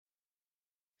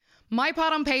My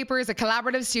Pod on Paper is a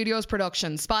collaborative studios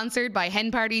production sponsored by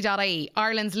henparty.ie,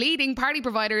 Ireland's leading party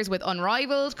providers with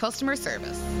unrivaled customer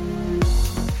service.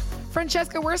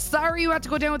 Francesca, we're sorry you had to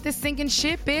go down with this sinking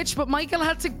ship, bitch, but Michael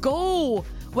had to go.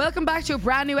 Welcome back to a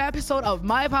brand new episode of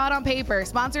My Pod on Paper,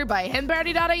 sponsored by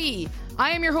henparty.ie. I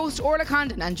am your host, Orla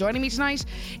Condon, and joining me tonight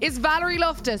is Valerie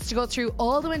Loftus to go through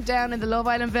all that went down in the Love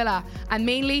Island villa, and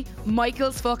mainly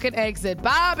Michael's fucking exit.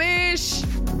 Babish!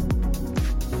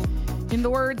 In the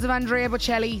words of Andrea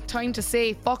Bocelli, time to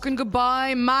say fucking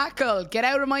goodbye, Michael. Get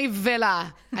out of my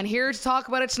villa. And here to talk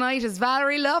about it tonight is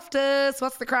Valerie Loftus.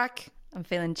 What's the crack? I'm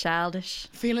feeling childish.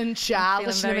 Feeling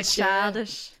childish. Feeling very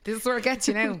childish. This is where it gets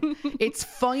you now. It's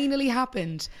finally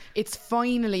happened.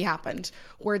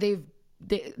 Where the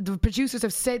producers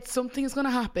have said something is going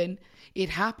to happen. It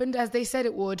happened as they said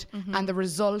it would, and the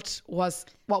result was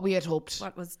what we had hoped.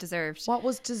 What was deserved.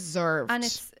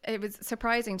 And it was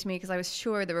surprising to me because I was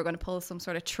sure they were going to pull some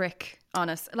sort of trick on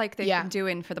us, like they've been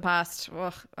doing for the past,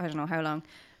 I don't know how long.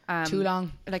 Too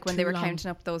long. Like when they were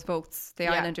counting up those votes, the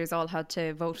Islanders all had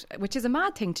to vote, which is a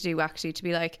mad thing to do, actually, to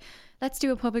be like, let's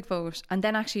do a public vote, and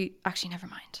then actually never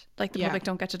mind. Like the public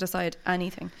don't get to decide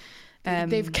anything.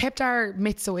 They've kept our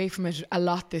mitts away from it a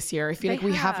lot this year. I feel like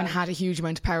we haven't had a huge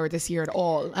amount of power this year at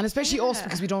all, and especially us,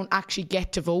 because we don't actually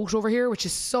get to vote over here, which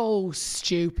is so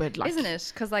stupid, like, isn't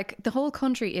it? Because like the whole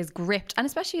country is gripped, and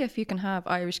especially if you can have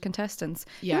Irish contestants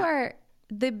who are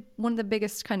one of the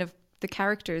biggest kind of the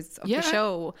characters of the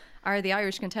show are the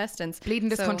Irish contestants, bleeding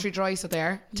this country dry, so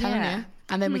they're telling you,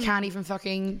 and then we can't even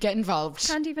fucking get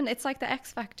involved. It's like the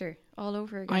X Factor all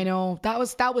over again. I know, that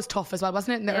was tough as well,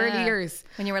 wasn't it, in the early years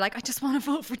when you were like, I just want to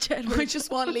vote for Jedward. I just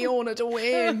want Leona to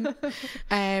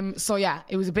win. So yeah,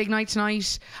 it was a big night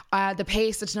tonight. The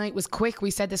pace of tonight was quick. We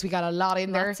said this, we got a lot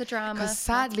in there, lots of drama, because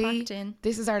sadly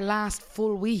this is our last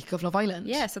full week of Love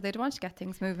Island, so they'd want to get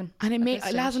things moving, and it made,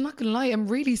 lads, I'm not gonna lie, I'm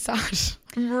really sad.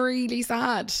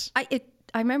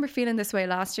 I remember feeling this way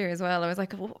last year as well. I was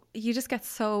like, you just get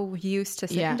so used to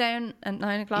sitting down at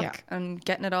 9 o'clock and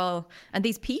getting it all. And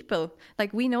these people,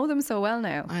 like, we know them so well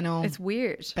now. I know. It's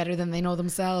weird. Better than they know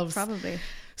themselves. Probably.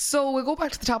 So we'll go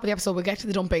back to the top of the episode. We'll get to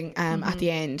the dumping at the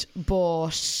end.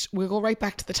 But we'll go right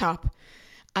back to the top.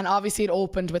 And obviously it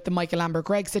opened with the Michael Amber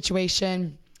Greg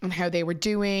situation and how they were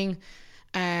doing.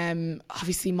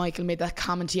 Obviously Michael made that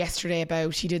comment yesterday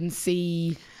about he didn't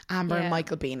see Amber and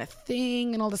Michael being a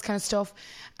thing and all this kind of stuff,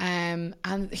 and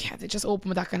they just opened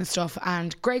with that kind of stuff.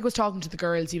 And Greg was talking to the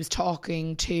girls. He was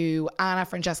talking to Anna,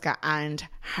 Francesca and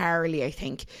Harley, I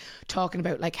think, talking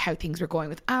about like how things were going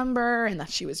with Amber and that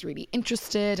she was really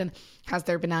interested, and has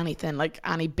there been anything, like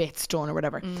any bits done or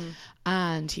whatever.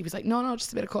 And he was like, no,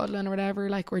 just a bit of cuddling or whatever,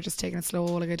 like we're just taking it slow,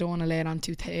 like I don't want to lay it on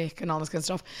too thick and all this kind of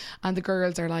stuff. And the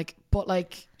girls are like, but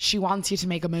like she wants you to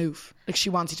make a move.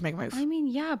 I mean,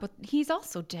 yeah, but he's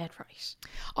also dead right.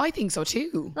 I think so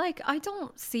too. Like, I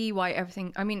don't see why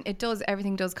everything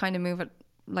everything does kind of move at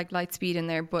like light speed in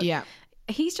there, but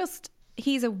he's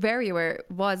very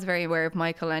aware of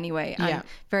Michael anyway, and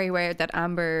very aware that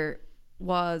Amber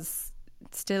was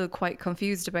still quite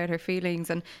confused about her feelings,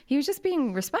 and he was just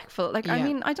being respectful. Like, I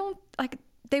mean, I don't like,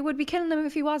 they would be killing him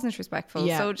if he wasn't respectful.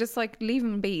 So just like leave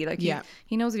him be. Like,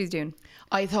 he knows what he's doing.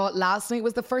 I thought last night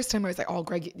was the first time I was like, oh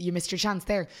Greg, you missed your chance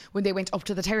there, when they went up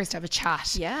to the terrace to have a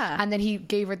chat. And then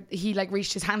he like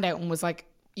reached his hand out and was like,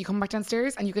 you come back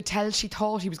downstairs, and you could tell she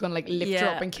thought he was going to like lift her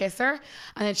up and kiss her,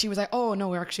 and then she was like, oh no,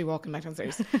 we're actually walking back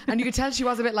downstairs. And you could tell she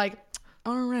was a bit like,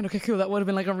 all right, okay, cool. That would have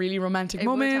been like a really romantic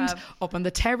moment up on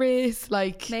the terrace.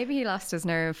 Like, maybe he lost his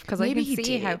nerve, because I can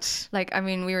see how, like, I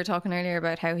mean, we were talking earlier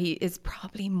about how he is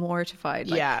probably mortified.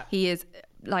 Like, he is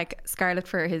like scarlet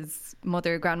for his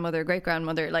mother, grandmother, great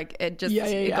grandmother. Like, it just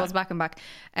it goes back and back.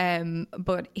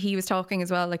 But he was talking as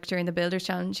well, like during the Builders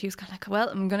Challenge, he was kind of like, well,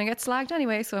 I'm gonna get slagged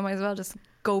anyway, so I might as well just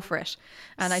go for it.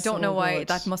 And I don't know why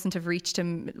that mustn't have reached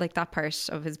him, like that part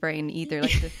of his brain either.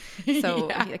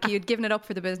 Like, he had given it up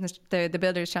for the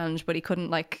Builders Challenge, but he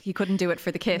couldn't do it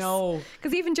for the kiss. No,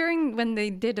 because even during when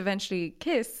they did eventually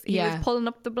kiss, he was pulling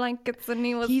up the blankets, and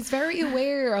he's very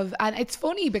aware of. And it's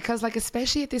funny because, like,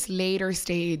 especially at this later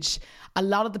stage, a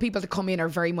lot of the people that come in are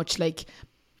very much like,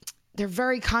 they're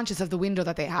very conscious of the window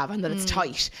that they have, and that it's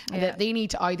tight, and that they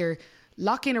need to either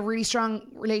lock in a really strong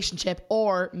relationship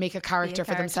or make a character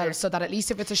for themselves, so that at least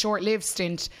if it's a short-lived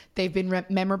stint, they've been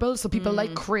memorable. So people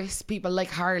like Chris, people like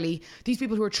Harley, these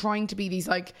people who are trying to be these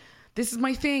like this is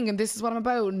my thing and this is what I'm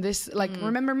about and this, like,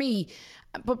 remember me.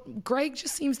 But Greg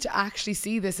just seems to actually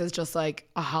see this as just like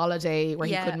a holiday where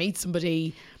he could meet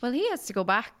somebody. Well, he has to go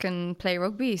back and play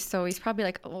rugby, so he's probably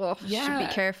like, should be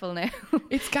careful now.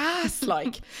 It's gas,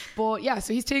 like. But yeah,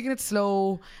 so he's taking it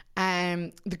slow.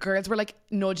 The girls were like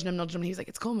nudging him. He's like,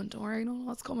 it's coming, don't worry, no,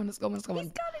 it's coming. He's got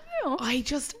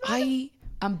it, I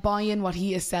am buying what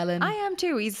he is selling. I am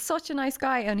too. He's such a nice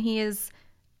guy, and he is.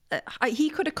 He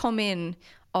could have come in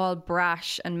all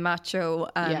brash and macho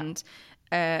and.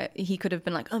 He could have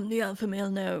been like, I'm the alpha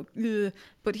male now,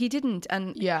 but he didn't,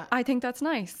 and I think that's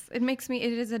nice. It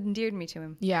has endeared me to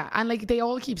him. Yeah, and like they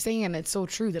all keep saying it's so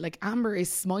true that like Amber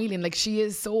is smiling, like she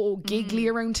is so giggly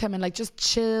around him and like just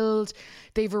chilled.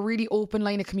 They have a really open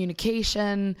line of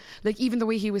communication. Like even the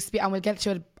way he was speaking, and we'll get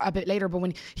to it a bit later, but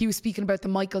when he was speaking about the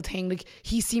Michael thing, like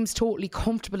he seems totally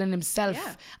comfortable in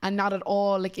himself and not at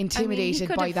all like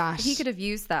intimidated by that. He could have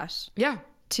used that. Yeah.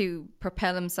 To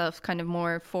propel himself kind of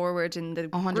more forward in the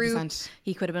 100%. Group.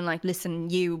 He could have been like, listen,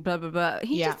 you, blah, blah, blah.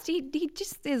 He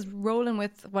just is rolling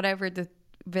with whatever the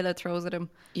Villa throws at him.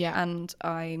 Yeah. And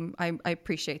I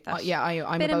appreciate that.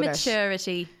 I'm bit about of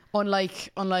maturity.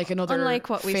 Unlike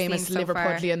what famous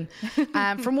Liverpudlian.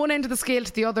 From one end of the scale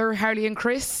to the other, Harley and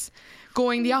Chris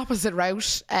going the opposite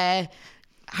route.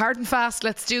 Hard and fast,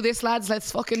 let's do this, lads. Let's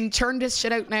fucking churn this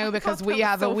shit out now because we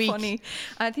have a week. Funny.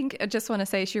 I think I just want to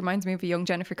say she reminds me of a young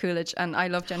Jennifer Coolidge, and I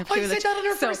love Jennifer Coolidge. I said that on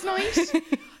her first night.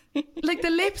 Like the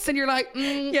lips, and you're like,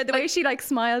 the way she like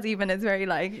smiles even is very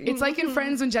like. It's like in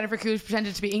Friends when Jennifer Coolidge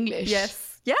pretended to be English.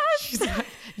 Yes. She's like,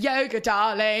 yoga,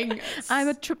 darling. I'm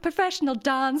a professional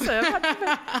dancer.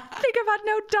 I think I've had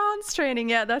no dance training.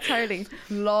 Yeah, that's Harley.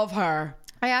 Love her.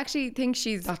 I actually think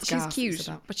she's cute,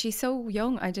 but she's so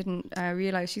young. I didn't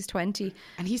realise she's 20.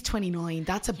 And he's 29.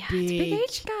 That's a big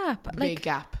age gap. Big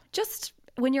gap. Just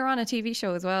when you're on a TV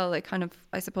show as well, like kind of,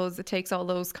 I suppose it takes all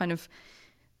those kind of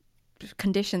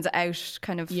conditions out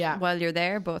kind of while you're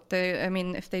there. But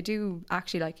if they do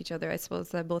actually like each other, I suppose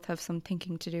they both have some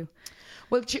thinking to do.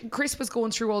 Well, Chris was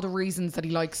going through all the reasons that he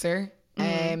likes her.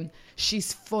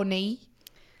 She's funny.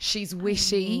 She's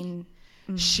witty.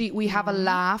 We have a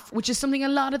laugh, which is something a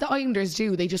lot of the Islanders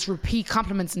do. They just repeat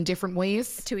compliments in different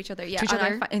ways to each other.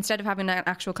 Instead of having an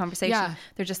actual conversation,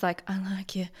 they're just like, I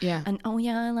like you. Yeah. And oh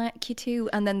yeah, I like you too.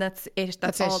 And then that's it.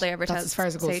 That's all they ever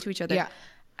say to each other. Yeah.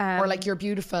 Or like, you're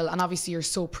beautiful, and obviously you're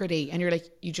so pretty, and you're like,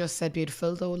 you just said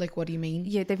beautiful though, like what do you mean?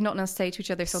 Yeah, they've nothing else to say to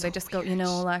each other, so they just go,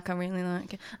 like I really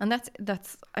like it. And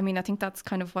that's I think that's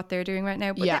kind of what they're doing right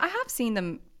now. But I have seen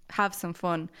them have some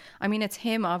fun. I mean, it's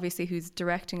him obviously who's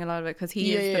directing a lot of it, because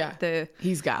he is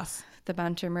he's gas, the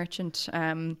banter merchant.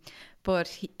 But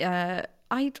he, I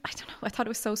don't know, I thought it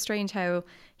was so strange how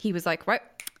he was like, right,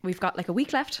 we've got like a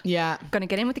week left. Yeah, gonna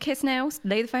get in with the kiss now,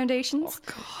 lay the foundations,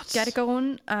 get it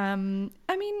going. I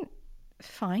mean,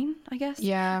 fine, I guess.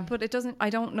 Yeah, but I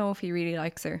don't know if he really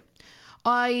likes her.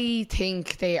 I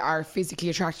think they are physically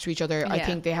attracted to each other. I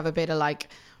think they have a bit of like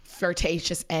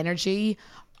flirtatious energy.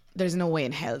 There's no way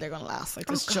in hell they're going to last. Like,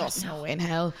 there's no way in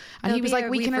hell. And he was like,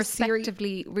 we've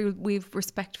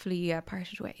respectfully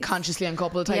parted ways. Consciously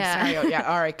uncoupled type scenario. Yeah,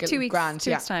 all right, good. 2 weeks, grand.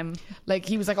 2 weeks time. Like,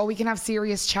 he was like, we can have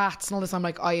serious chats and all this. I'm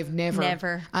like, I have never.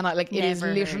 And it is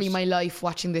literally my life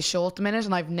watching this show at the minute,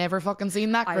 and I've never fucking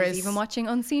seen that, Chris. I was even watching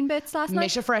unseen bits last night.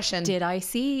 Misha Freshen. Did I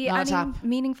see any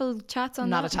meaningful chats on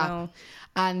that? Not a tap. No.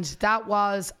 And that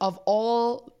was, of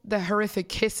all the horrific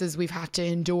kisses we've had to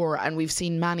endure, and we've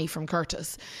seen many from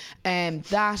Curtis,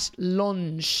 that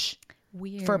lunge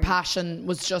for passion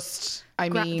was just,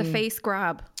 the face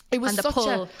grab. It was such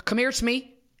a, come here to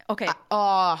me. Okay.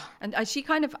 And she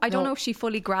kind of, I don't know if she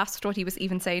fully grasped what he was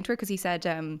even saying to her, because he said,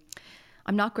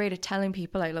 I'm not great at telling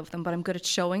people I love them, but I'm good at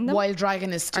showing them. While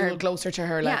dragging his stool closer to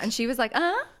her. Like. Yeah, and she was like,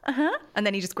 and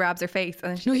then he just grabs her face.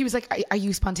 And he was like, are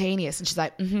you spontaneous? And she's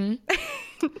like,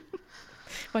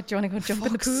 What, do you want to go jump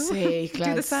in the pool? Sake,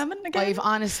 do the salmon again? I've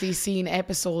honestly seen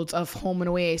episodes of Home and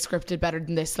Away scripted better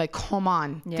than this. Like, come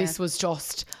on. Yeah. This was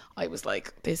just, I was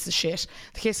like, this is shit.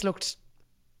 The kiss looked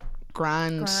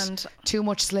grand. Too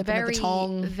much slipping of the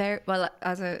tongue. Well,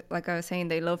 like I was saying,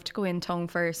 they love to go in tongue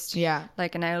first. Yeah,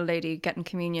 like an old lady getting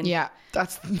communion. Yeah,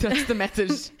 that's the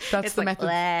method. That's the method.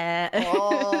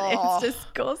 It's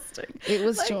disgusting. It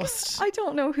was just. I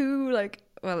don't know who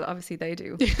Well, obviously they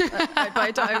do.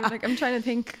 I'm trying to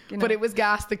think. But it was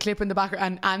gas, the clip in the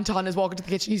background, and Anton is walking to the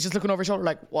kitchen. He's just looking over his shoulder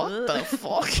like, what the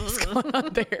fuck is going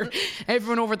on there?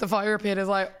 Everyone over at the fire pit is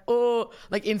like,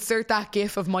 insert that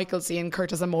gif of Michael seeing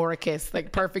Curtis and Maura kiss.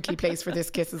 Like, perfectly placed for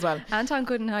this kiss as well. Anton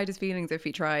couldn't hide his feelings if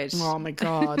he tried. Oh my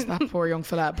God, that poor young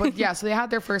fella. But yeah, so they had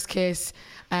their first kiss.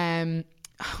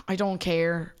 I don't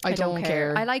care. I don't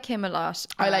care. I like him a lot.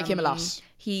 I like him a lot.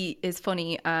 He is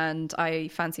funny and I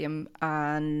fancy him.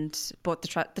 But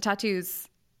the tattoos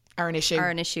are an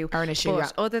issue.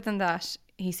 But other than that,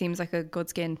 he seems like a good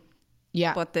skin.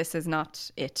 Yeah. But this is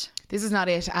not it. This is not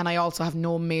it. And I also have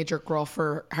no major gruff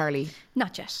for Harley.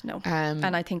 Not yet, no.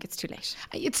 And I think it's too late.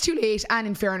 It's too late. And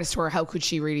in fairness to her, how could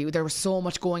she really? There was so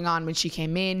much going on when she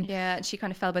came in. Yeah, and she kind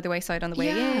of fell by the wayside on the way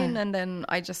in. And then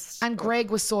And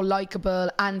Greg was so likeable.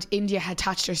 And India had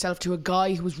attached herself to a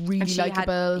guy who was really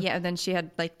likeable. Yeah, and then she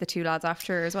had like the two lads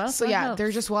after her as well. So yeah,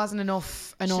 there just wasn't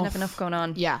enough. She didn't have enough going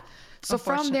on. Yeah. So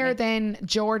from there then,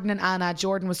 Jordan and Anna,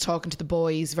 Jordan was talking to the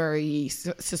boys very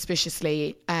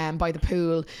suspiciously by the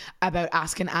pool about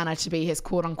asking Anna to be his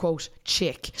quote unquote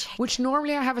chick, which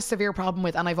normally I have a severe problem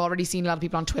with, and I've already seen a lot of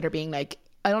people on Twitter being like,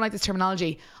 I don't like this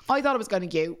terminology. I thought it was kind of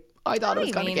cute.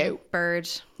 Bird.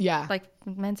 Yeah. Like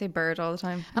men say bird all the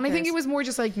time. And I think it was more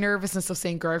just like nervousness of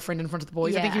saying girlfriend in front of the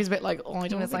boys. I think he was a bit like, I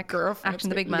don't like girlfriend. Acting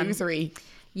the big man. Losery.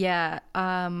 Yeah.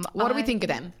 What do we think of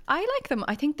them? I like them.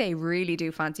 I think they really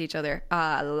do fancy each other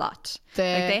a lot.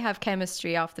 They have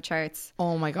chemistry off the charts.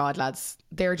 Oh my God, lads.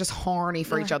 They're just horny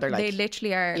for each other. Like, they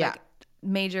literally are like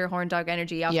major horn dog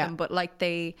energy off them. But like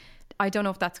I don't know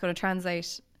if that's going to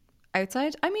translate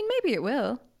outside. I mean, maybe it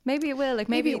will. Maybe it will. Like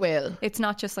maybe it will. It's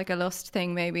not just like a lust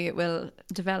thing. Maybe it will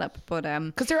develop. But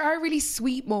because there are really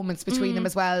sweet moments between them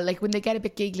as well. Like when they get a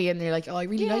bit giggly and they're like, "Oh, I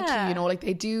really like you," you know. Like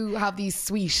they do have these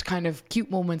sweet kind of cute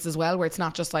moments as well, where it's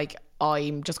not just like,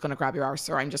 I'm just going to grab your arse,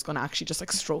 or I'm just going to actually just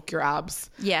like stroke your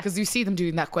abs. Yeah. Because you see them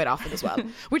doing that quite often as well.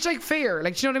 Which like fair.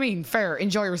 Like, do you know what I mean? Fair.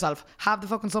 Enjoy yourself. Have the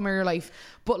fucking summer of your life.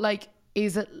 But like,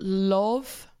 is it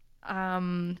love?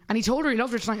 And he told her he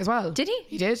loved her tonight as well. Did he?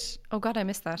 He did. Oh God, I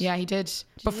missed that. Yeah, he did.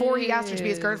 Before he asked her to be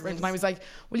his girlfriend, and I was like,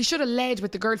 well, he should have led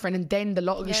with the girlfriend and then the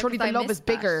love. Surely the love is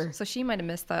bigger. So she might have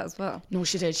missed that as well. No,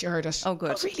 she did. She heard it. Oh,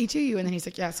 good. Oh, really? Do you? And then he's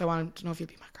like, yes, I want to know if you'll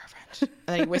be my girlfriend. And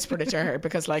then he whispered it to her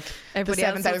because like everybody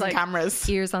the 7,000 like, cameras,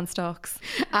 ears on stalks.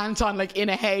 Anton like in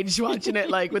a hedge watching it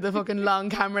like with a fucking long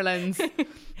camera lens.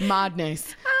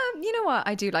 Madness. You know what?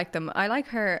 I do like them. I like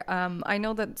her. I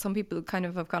know that some people kind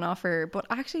of have gone off her, but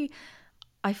actually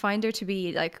I find her to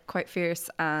be like quite fierce,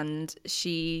 and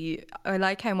I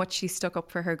like how much she stuck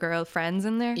up for her girlfriends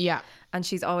in there. Yeah. And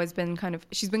she's always been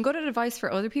she's been good at advice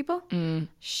for other people.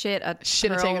 Shit at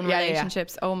her own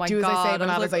relationships. Yeah. Oh my God. Do as I say, but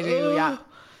not as I do. Yeah.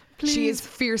 Please. She is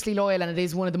fiercely loyal, and it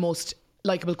is one of the most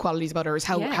likeable qualities about her is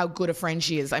how good a friend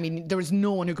she is. I mean, there was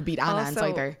no one who could beat Anna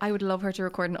either. I would love her to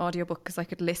record an audiobook because I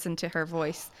could listen to her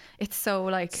voice. It's so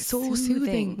like so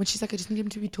soothing. When she's like, I just need him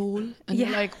to be told, and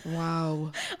you're like,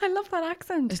 wow. I love that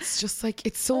accent. It's just like,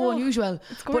 it's so unusual.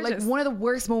 It's gorgeous. But like one of the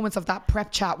worst moments of that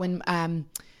prep chat when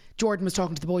Jordan was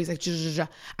talking to the boys like,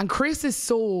 and Chris is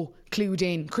so clued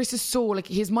in. Chris is so like,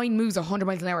 his mind moves 100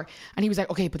 miles an hour, and he was like,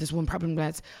 okay, but there's one problem,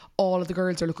 lads. All of the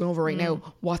girls are looking over right now.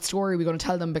 What story are we going to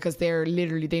tell them, because they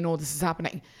know this is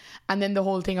happening? And then the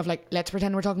whole thing of like, let's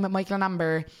pretend we're talking about Michael and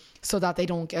Amber so that they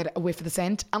don't get a whiff of the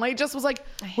scent. And I just was like,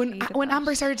 when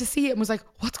Amber started to see it and was like,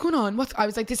 what's going on? I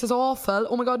was like, this is awful.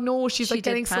 Oh my God, no. She's like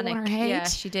getting so in her head. Yeah,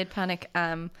 she did panic.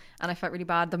 And I felt really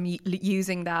bad them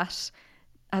using that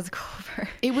as a cover.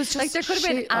 It was just like there could have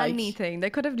been anything. They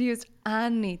could have used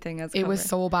anything as a cover. It was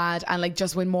so bad. And like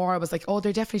just when Maura was like, oh,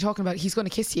 they're definitely talking about he's going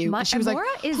to kiss you, and she was Maura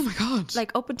like, oh my God.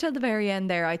 Like up until the very end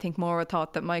there, I think Maura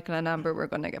thought that Michael and Amber were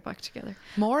going to get back together.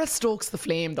 Maura stokes the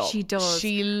flame though. She does.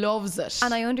 She loves it.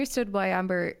 And I understood why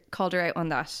Amber called her out on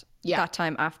that. Yeah. That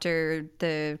time after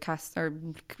the cast or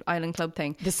Island Club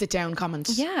thing. The sit down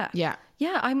comment. Yeah. Yeah.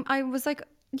 Yeah. I was like,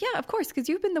 yeah, of course, because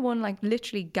you've been the one like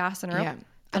literally gassing her up.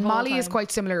 And Molly is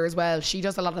quite similar as well. She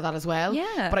does a lot of that as well.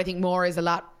 Yeah. But I think Maura is a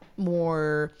lot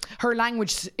more, her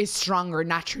language is stronger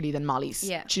naturally than Molly's.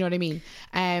 Yeah. Do you know what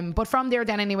I mean? But from there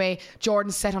then anyway,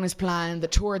 Jordan set on his plan, the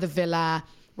tour of the villa.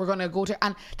 We're going to go to,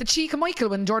 and the cheek of Michael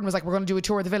when Jordan was like, we're going to do a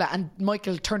tour of the villa, and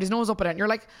Michael turned his nose up at it, and you're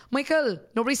like, Michael,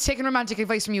 nobody's taking romantic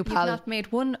advice from you, pal. You've not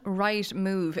made one right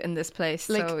move in this place,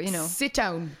 like, so you know, sit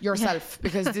down yourself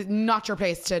because it's not your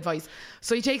place to advise.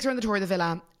 So he takes her on the tour of the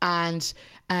villa, and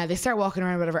they start walking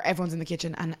around, whatever. Everyone's in the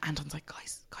kitchen, and Anton's like,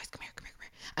 guys, come here,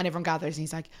 and everyone gathers, and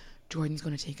he's like, Jordan's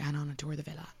going to take Anna on a tour of the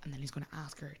villa, and then he's going to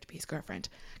ask her to be his girlfriend.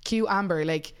 Cue Amber,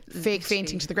 like fake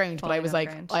fainting to the ground, but I was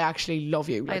like, I actually love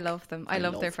you. Like, I love them. I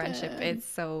love their friendship. It's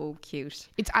so cute.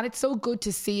 It's so good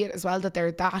to see it as well, that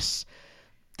they're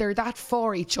that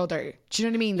for each other. Do you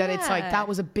know what I mean? That it's like, that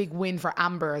was a big win for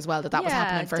Amber as well, that was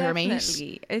happening for her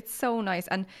mate. It's so nice,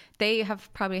 and they have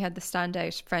probably had the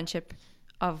standout friendship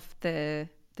of the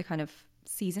kind of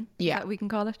season, that we can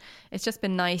call it. It's just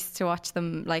been nice to watch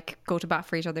them like go to bat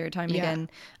for each other time and again.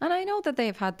 And I know that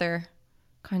they've had their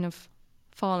kind of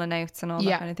falling outs and all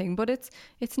that kind of thing. But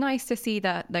it's nice to see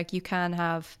that like you can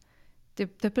have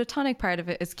the platonic part of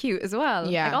it is cute as well.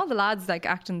 Yeah. Like all the lads like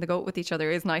acting the goat with each other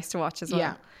is nice to watch as well.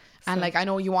 Yeah. So. And like I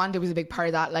know Yolanda was a big part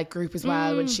of that like group as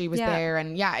well when she was there,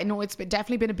 and I know it's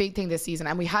definitely been a big thing this season.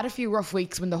 And we had a few rough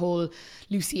weeks when the whole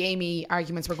Lucy Amy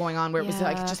arguments were going on, where it was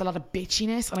like just a lot of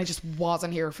bitchiness, and I just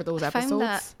wasn't here for those episodes.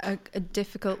 I found that a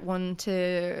difficult one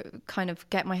to kind of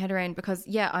get my head around, because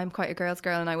I'm quite a girls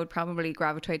girl, and I would probably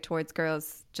gravitate towards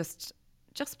girls just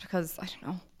because I don't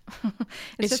know.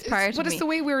 it's just part of me. But it's the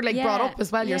way we were like brought up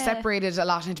as well. You're separated a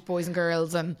lot into boys and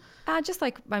girls, and just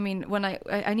like I mean, when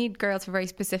I need girls for very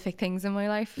specific things in my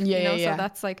life. So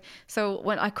that's like, so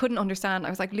when I couldn't understand, I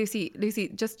was like, Lucy,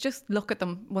 just look at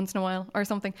them once in a while or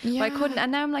something. But I couldn't,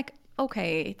 and now I'm like,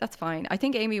 okay, that's fine. I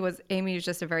think Amy was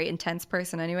just a very intense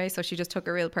person anyway, so she just took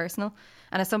it real personal.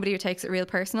 And as somebody who takes it real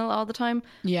personal all the time,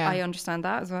 I understand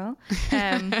that as well.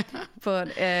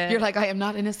 But you're like, I am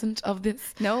not innocent of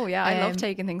this. No, I love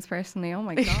taking things personally. Oh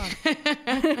my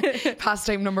god,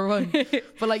 pastime number one.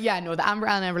 But like, the Amber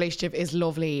Anna relationship is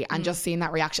lovely, and just seeing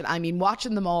that reaction. I mean,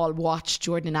 watching them all watch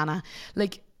Jordan and Anna.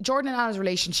 Like Jordan and Anna's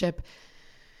relationship,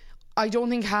 I don't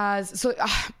think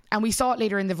and we saw it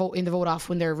later in the vote off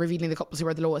when they're revealing the couples who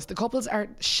are the lowest. The couples are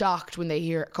shocked when they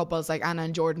hear couples like Anna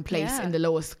and Jordan place in the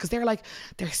lowest, because they're like,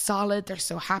 they're solid, they're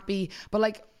so happy, but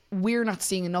like we're not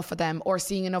seeing enough of them or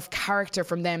seeing enough character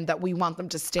from them that we want them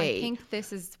to stay. I think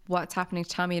this is what's happening to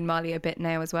Tommy and Molly a bit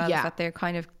now as well, is that they're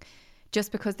kind of,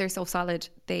 just because they're so solid,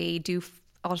 they do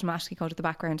automatically go to the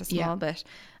background a small bit.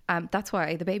 That's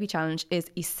why the baby challenge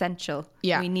is essential.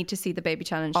 We need to see the baby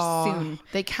challenge soon.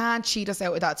 They can't cheat us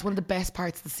out with that. It's one of the best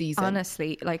parts of the season.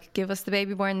 Honestly, like, give us the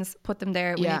baby borns, put them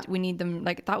there. We need them.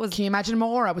 Like, that was. Can you imagine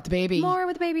Maura with the baby?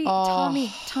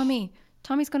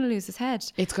 Tommy's going to lose his head.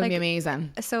 It's going to be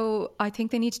amazing. So I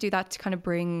think they need to do that to kind of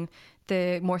bring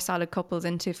the more solid couples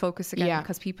into focus again,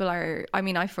 because people are, I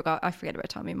mean, I forget about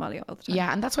Tommy and Molly all the time.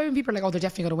 And that's why when people are like, oh, they're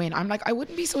definitely going to win, I'm like, I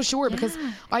wouldn't be so sure, because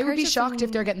I would be shocked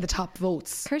if they're getting the top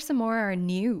votes. Curtis and Maura are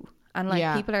new, and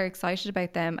like people are excited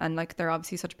about them, and like they're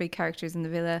obviously such big characters in the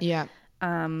villa.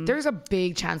 There's a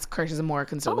big chance Curtis and Maura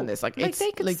can still win this. Like it's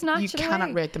they could snatch you it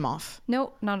cannot away. rate them off.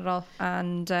 No, not at all.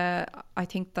 And I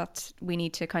think that we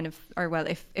need to kind of, or well,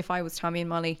 if I was Tommy and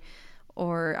Molly,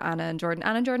 or Anna and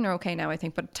Jordan are okay now, I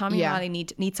think, but Tommy and Molly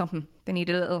need something. They need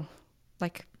a little,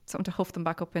 like, something to hoof them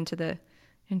back up into the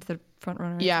front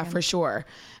runner. Yeah, again. For sure.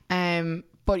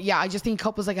 But I just think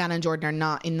couples like Anna and Jordan are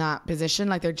not in that position.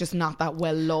 Like, they're just not that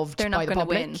well loved by the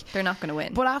public. They're not going to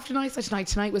win. But after nights like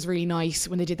tonight was really nice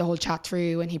when they did the whole chat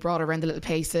through, and he brought her around the little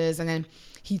places, and then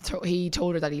he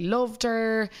told her that he loved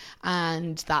her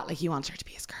and that like he wants her to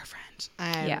be his girlfriend.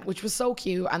 Which was so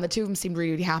cute, and the two of them seemed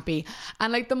really, really happy.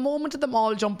 And like the moment of them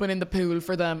all jumping in the pool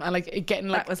for them, and like it getting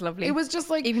like, that was lovely. It was just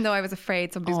like, even though I was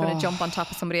afraid somebody was going to jump on top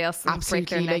of somebody else and break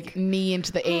their neck, like knee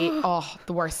into the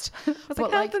the worst. I was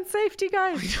like, health and safety,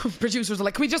 guys. Producers were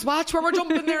like, can we just watch where we're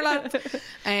jumping there, lads?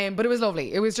 But it was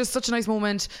lovely. It was just such a nice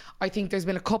moment. I think there's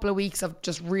been a couple of weeks of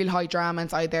just real high drama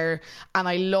inside there, and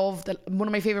I love that. One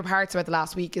of my favorite parts about the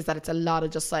last week is that it's a lot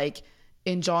of just like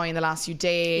enjoying the last few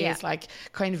days, like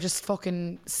kind of just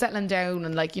fucking settling down,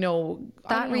 and like, you know,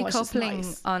 that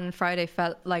recoupling on Friday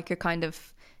felt like a kind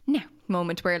of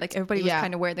moment where like everybody was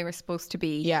kind of where they were supposed to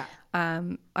be.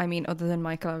 I mean, other than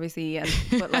Michael obviously,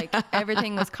 but like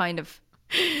everything was kind of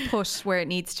pushed where it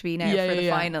needs to be now for the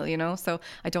final, you know. So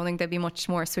I don't think there'd be much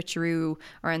more switcheroo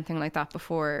or anything like that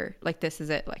before, like, this is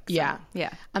it, like, so,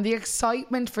 and the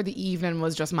excitement for the evening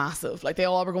was just massive. Like, they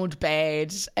all were going to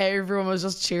bed, everyone was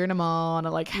just cheering them on,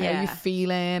 and like, how are you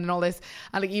feeling and all this,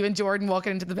 and like even Jordan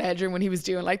walking into the bedroom when he was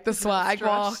doing like the swag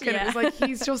walk, and it was like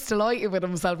he's just delighted with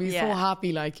himself, he's so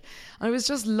happy, like, and it was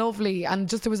just lovely, and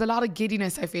just there was a lot of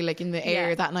giddiness, I feel like, in the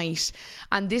air that night.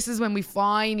 And this is when we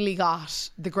finally got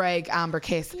the Greg Amber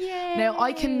kiss. Now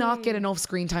I cannot get enough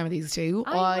screen time with these two.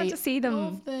 I want to see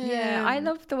them. I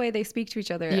love the way they speak to each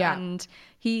other, and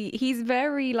he's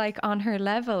very like on her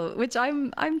level, which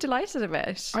I'm delighted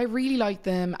about. I really like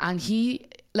them, and he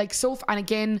like and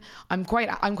again, I'm quite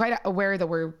aware that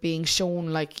we're being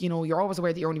shown, like, you know, you're always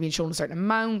aware that you're only being shown a certain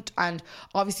amount, and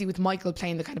obviously with Michael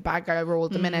playing the kind of bad guy role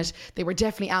at the minute, they were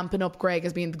definitely amping up Greg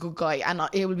as being the good guy, and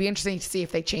it will be interesting to see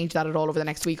if they change that at all over the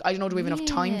next week. I don't know, do we have enough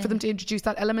time for them to introduce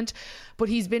that element? But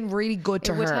he's been really good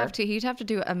to her. He'd have to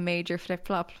do a major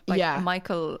flip-flop, like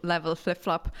Michael level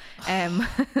flip-flop,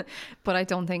 but I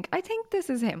think this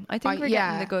is him. I think we're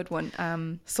getting the good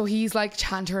one. So he's like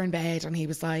chanting her in bed, and he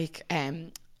was like,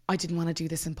 I didn't want to do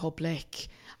this in public,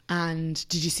 and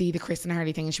did you see the Chris and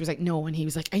Harley thing? And she was like, no. And he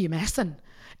was like, are you messing?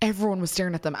 Everyone was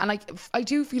staring at them, and like, I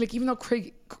do feel like even though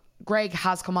Greg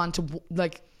has come on to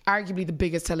like arguably the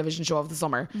biggest television show of the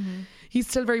summer. He's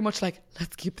still very much like,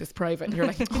 let's keep this private. And you're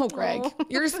like, oh, Greg,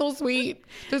 you're so sweet.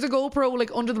 There's a GoPro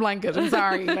like under the blanket. I'm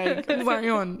sorry,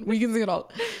 hon. We can see it all.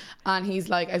 And he's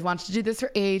like, I've wanted to do this for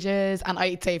ages. And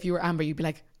I'd say if you were Amber, you'd be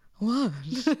like, what?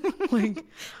 Like,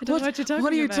 what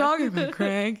are you talking about,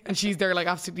 Craig? And she's there like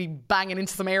absolutely banging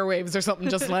into some airwaves or something,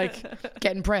 just like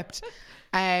getting prepped.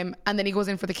 And then he goes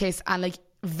in for the kiss and like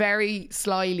very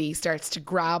slyly starts to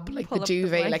grab like the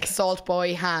duvet, like Salt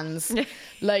Boy hands,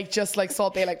 like just like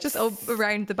Salt Boy, like just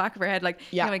around the back of her head, like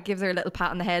gives her a little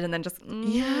pat on the head and then just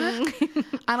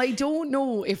And I don't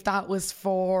know if that was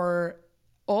for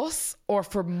us or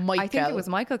for Michael. I think it was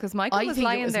Michael, because Michael was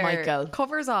lying there,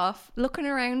 covers off, looking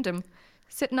around him,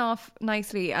 sitting off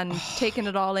nicely and taking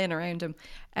it all in around him.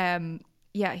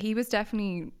 He was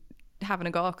definitely having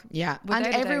a gawk. Yeah. And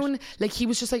everyone, like, he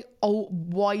was just like, oh,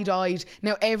 wide-eyed.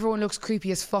 Now everyone looks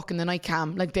creepy as fuck in the night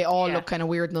cam. Like, they all look kind of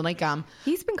weird in the night cam.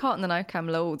 He's been caught in the night cam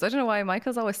loads. I don't know why.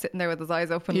 Michael's always sitting there with his eyes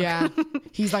open. Yeah.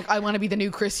 He's like, I want to be the new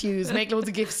Chris Hughes, make loads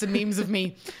of gifs and memes of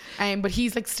me. But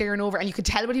he's like staring over, and you could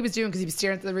tell what he was doing because he was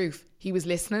staring at the roof. He was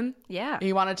listening. Yeah.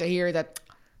 He wanted to hear that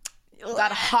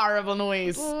horrible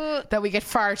noise that we get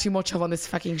far too much of on this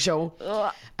fucking show.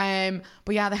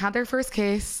 But yeah, they had their first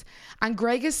kiss, and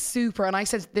Greg is super, and I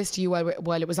said this to you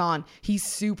while it was on, he's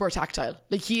super tactile.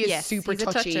 Like, he is super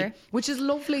touchy, which is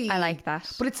lovely. I like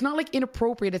that. But it's not like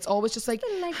inappropriate. It's always just like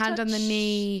hand on the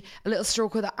knee, a little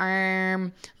stroke with the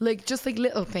arm, like just like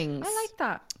little things. I like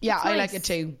that. Yeah, I like it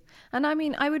too. And I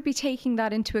mean, I would be taking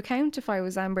that into account if I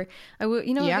was Amber. I would,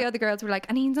 the other girls were like,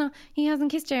 and he hasn't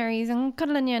kissed Jerry, he's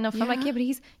cuddling you enough. I'm like, yeah, but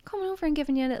he's coming over and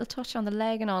giving you a little touch on the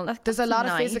leg and all that. There's a lot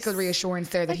of physical reassurance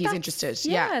there that he's interested.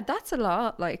 Yeah, that's a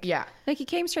lot. Like, like he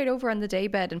came straight over on the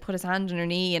daybed and put his hand on her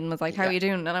knee and was like, how are you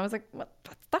doing? And I was like, what?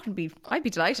 I'd be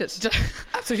delighted.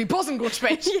 Absolutely buzzing, go to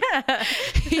bed.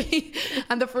 Yeah.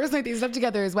 And the first night they slept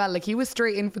together as well, like, he was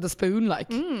straight in for the spoon,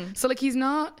 like. So like,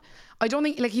 I don't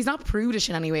think, like, he's not prudish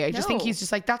in any way. I just think he's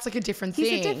just like, that's like a different thing.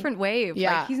 He's a different wave.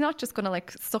 Yeah. Like, he's not just going to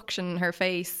like suction her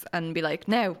face and be like,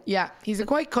 no. Yeah. He's a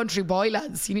quite country boy,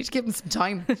 lads. You need to give him some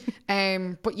time.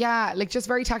 But yeah, like, just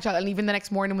very tactile. And even the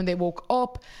next morning when they woke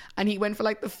up and he went for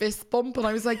like the fist bump, and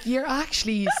I was like, you're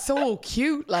actually so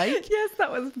cute. Like, yes,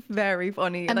 that was very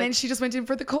funny. And then she just went in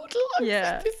for the cuddle.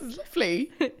 Like, this is lovely.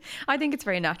 I think it's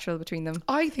very natural between them.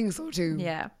 I think so too.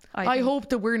 Yeah. I hope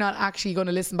that we're not actually going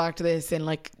to listen back to this in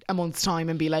like a month's time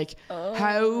and be like,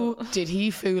 how did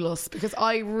he fool us? Because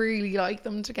I really like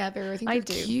them together. I think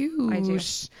they're cute. I do.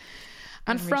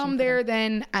 And from there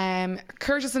then,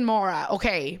 Curtis and Maura.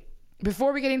 Okay,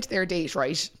 before we get into their date,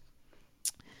 right?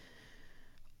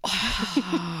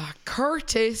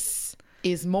 Curtis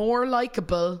is more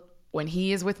likable when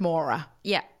he is with Maura.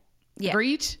 Yeah.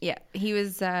 Agreed? Yeah. He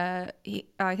was, I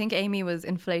think Amy was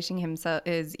inflating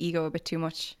his ego a bit too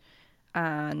much.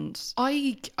 And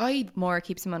Maura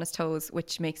keeps him on his toes,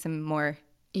 which makes him more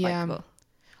likable.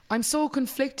 I'm so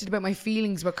conflicted about my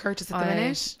feelings about Curtis at the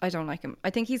minute. I don't like him. I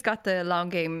think he's got the long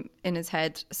game in his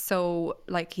head. So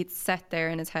like, he's set there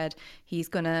in his head. He's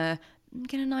gonna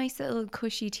get a nice little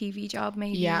cushy TV job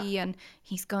maybe, and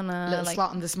he's gonna little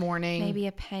slot in this morning, maybe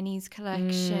a Pennies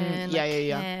collection,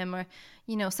 him, or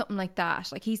something like that.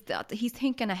 Like, he's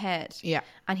thinking ahead,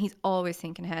 and he's always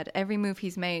thinking ahead. Every move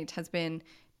he's made has been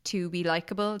to be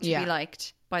likable, to be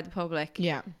liked by the public.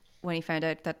 Yeah. When he found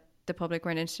out that the public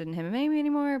weren't interested in him and Amy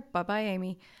anymore, bye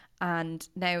Amy. And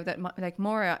now that like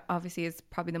Maura obviously is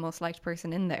probably the most liked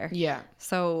person in there. Yeah.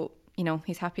 So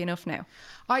he's happy enough now.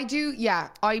 I do, yeah.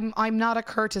 I'm not a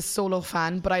Curtis solo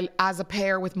fan, but as a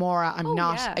pair with Maura, I'm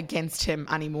not against him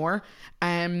anymore,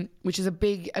 which is a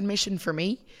big admission for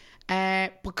me.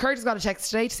 But Curtis got a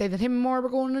text today to say that him and Maura were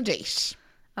going on a date.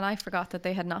 And I forgot that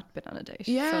they had not been on a date.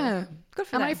 Yeah. So, good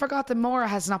for them. And I forgot that Maura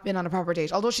has not been on a proper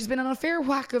date, although she's been on a fair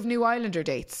whack of New Islander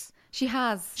dates. She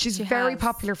has. She's very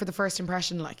popular for the first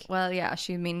impression, like. Well, yeah.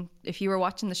 If you were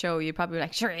watching the show, you'd probably be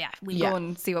like, sure, we'll go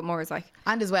and see what Maura's like.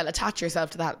 And as well, attach yourself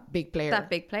to that big player. Do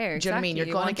you know what I mean? You're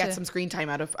going to get some screen time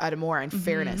out of Maura, in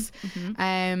fairness.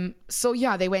 So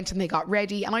yeah, they went and they got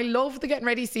ready, and I love the getting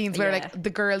ready scenes where like the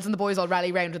girls and the boys all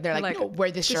rally around and they're like, no, wear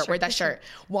this shirt, wear that shirt.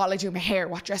 While I do my hair,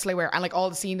 what dress will I wear? And like all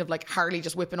the scene of like Harley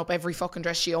just whipping up every fucking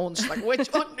dress she owns. She's like, which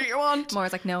one do you want?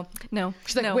 Maura's like, no.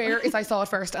 She's like, where is I saw it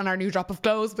first and our new drop of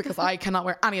clothes, because I cannot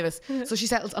wear any of this. So she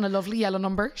settles on a lovely yellow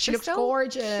number. She looks so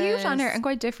gorgeous, cute on her, and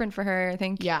quite different for her, I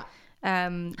think. Yeah.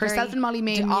 Herself and Molly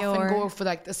May often go for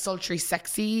like the sultry,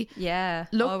 sexy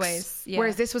looks, always. Yeah.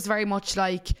 Whereas this was very much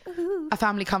like a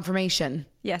family confirmation.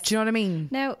 Yes. Do you know what I mean?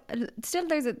 Now, still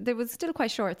there was still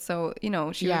quite short, so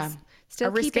she was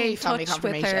still keeping in touch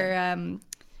with her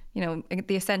you know,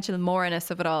 the essential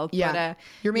moreness of it all. Yeah.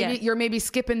 But, you're maybe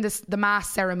skipping the mass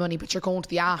ceremony, but you're going to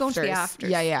the afters. Going to the afters.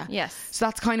 Yeah. Yes. So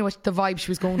that's kind of what the vibe she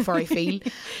was going for, I feel.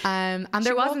 And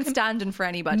she wasn't standing for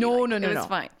anybody. No. It was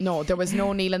fine. No, there was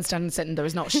no kneeling, standing, sitting. There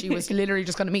was no. She was literally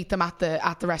just going to meet them at the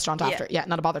restaurant after. Yeah,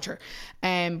 not a bother to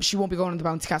her. She won't be going to the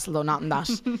bouncy castle though, not in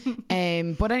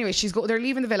that. But anyway, they're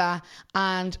leaving the villa,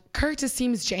 and Curtis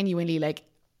seems genuinely like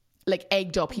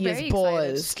egged up. He is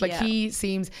buzzed. Like he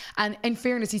seems, and in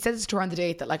fairness, he says to her on the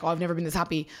date that like, oh, I've never been this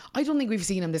happy. I don't think we've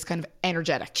seen him this kind of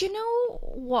energetic. Do you know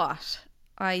what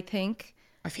I think?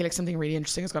 I feel like something really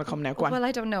interesting is going to come now. Go on. Well,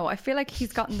 I don't know. I feel like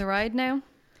he's gotten the ride now.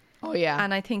 Oh yeah.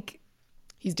 And I think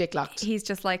he's dick locked. He's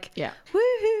just like, yeah,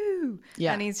 woohoo.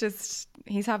 Yeah. And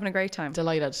he's having a great time.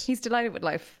 Delighted. He's delighted with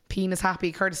life. Peen is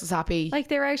happy. Curtis is happy. Like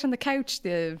they're out on the couch,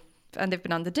 and they've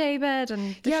been on the daybed,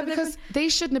 and because they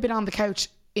shouldn't have been on the couch.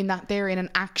 In that they're in an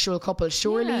actual couple,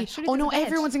 surely. Oh no,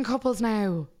 everyone's in couples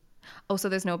now. Oh, so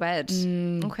there's no bed.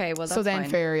 Okay, well that's so then fine.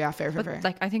 fair.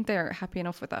 Like I think they're happy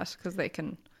enough with that because they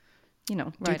can, you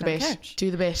know, do the bit.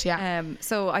 Do the bit, yeah.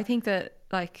 So I think that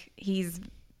like he's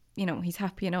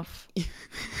happy enough.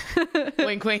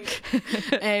 Wink, wink.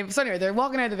 So anyway, they're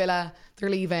walking out of the villa, they're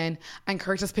leaving, and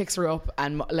Curtis picks her up,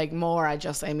 and like Maura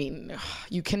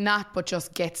you cannot but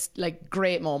just get like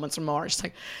great moments from Maura. She's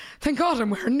like, thank God I'm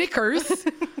wearing knickers.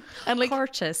 And like,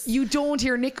 Curtis. You don't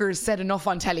hear knickers said enough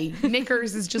on telly.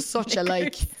 Knickers is just such a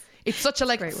like, it's such a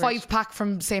like 5-pack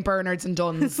from St. Bernard's and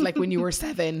Dunn's, like when you were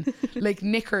 7. Like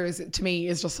knickers to me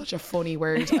is just such a funny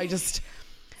word. I just...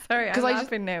 Sorry, I'm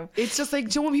laughing now. It's just like,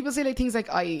 do you know when people say like things like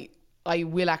I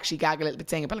will actually gag a little bit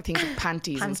saying it, but like things like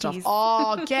panties and stuff.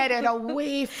 Oh, get it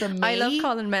away from me. I love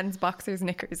calling men's boxers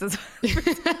knickers as well.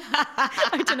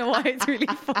 I don't know why it's really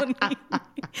funny. I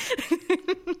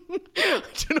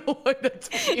don't know why that's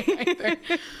funny either.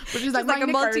 But just like a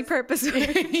multi-purpose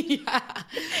word. Yeah.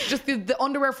 Just the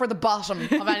underwear for the bottom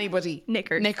of anybody.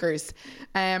 Knickers.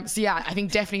 So yeah, I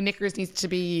think definitely knickers needs to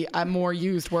be a more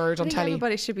used word on telly.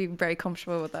 Everybody should be very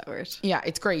comfortable with that word. Yeah,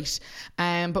 it's great.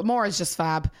 But Maura's just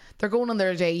fab. They're going on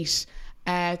their date.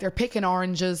 They're picking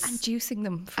oranges and juicing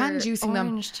them juice,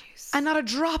 and not a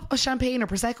drop of champagne or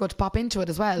prosecco to pop into it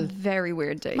as well. Very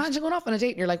weird date. Imagine going off on a date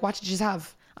and you're like, what did you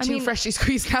have? Two freshly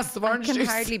squeezed glasses of orange juice. I can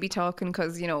hardly be talking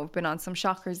because I've been on some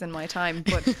shockers in my time,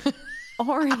 but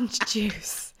orange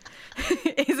juice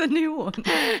is a new one.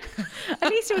 At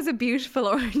least it was a beautiful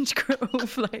orange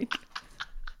grove, like.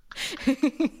 You're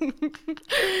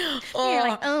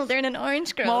like, oh, they're in an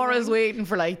orange grove. Maura's waiting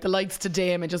for like the lights to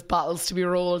dim and just bottles to be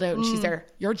rolled out, and she's there.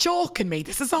 You're joking me.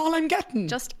 This is all I'm getting.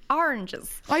 Just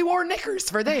oranges. I wore knickers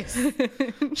for this.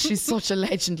 She's such a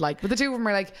legend, like. But the two of them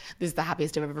are like, this is the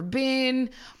happiest I've ever been.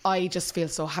 I just feel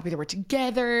so happy that we're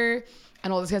together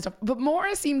and all this kind of stuff. But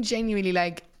Maura seemed genuinely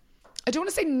like, I don't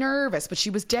want to say nervous, but she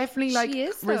was definitely like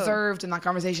reserved in that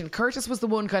conversation. Curtis was the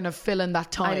one kind of filling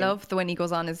that time. I love when he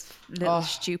goes on his little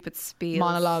stupid spiels.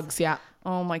 Monologues, yeah.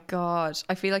 Oh my God.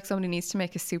 I feel like somebody needs to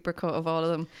make a supercut of all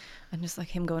of them. And just like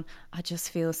him going, I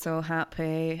just feel so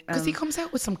happy. Because he comes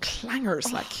out with some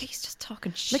clangers. Like he's just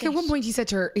talking shit. Like at one point he said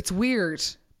to her, it's weird,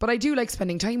 but I do like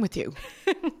spending time with you.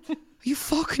 Are you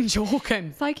fucking joking?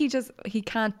 It's like he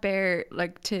can't bear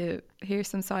like to hear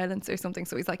some silence or something.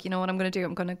 So he's like, you know what I'm going to do?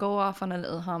 I'm going to go off on a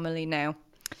little homily now.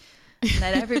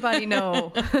 Let everybody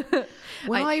know.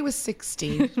 When I was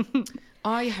 16,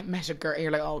 I met a girl. You're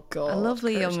like, oh God. A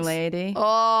lovely Curtis. young lady.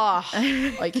 Oh,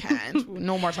 I can't.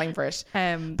 No more time for it.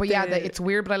 But yeah, it's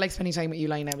weird, but I like spending time with you,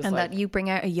 Lina. And that you bring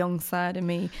out a young side in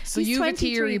me. So you have a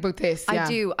theory about this. Yeah. I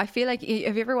do. I feel like,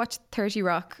 have you ever watched 30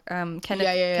 Rock?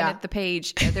 Kenneth the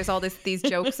Page. There's all these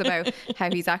jokes about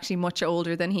how he's actually much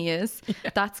older than he is.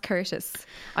 Yeah. That's Curtis.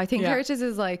 I think Curtis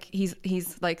is like, he's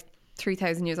like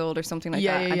 3,000 years old or something like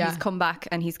that, and he's come back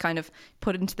and he's kind of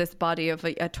put into this body of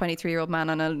a 23-year-old man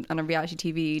on a reality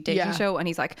TV dating show, and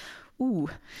he's like, ooh,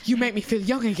 you make me feel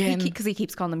young again, because he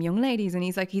keeps calling them young ladies, and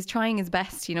he's trying his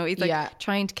best, he's like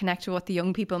trying to connect with what the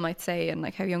young people might say and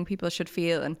like how young people should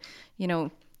feel, and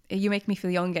you make me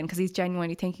feel young again, because he's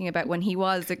genuinely thinking about when he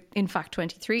was in fact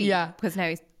 23, because now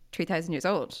he's 3,000 years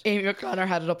old. Amy McConnor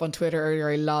had it up on Twitter earlier.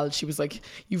 I lolled. She was like,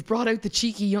 you've brought out the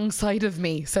cheeky young side of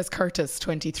me, says Curtis,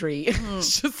 23.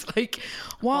 It's just like,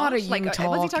 what are you talking about?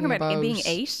 Was he talking about him being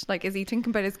 8? Like, is he thinking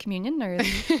about his communion or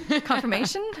his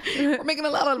confirmation? We're making a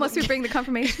lot of... Must we bring the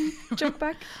confirmation joke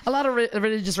back? A lot of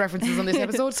religious references on this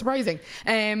episode. Surprising.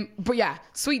 But yeah,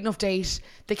 sweet enough date.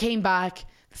 They came back.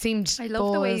 Seemed I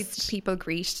love the way buzzed. people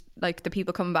greet, like the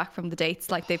people coming back from the dates,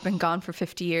 like they've been gone for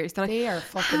 50 years. They're like, They are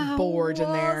fucking bored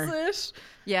in there. it?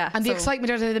 Yeah. And the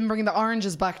excitement out of them bringing the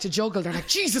oranges back to juggle, they're like,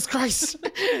 Jesus Christ,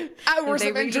 hours they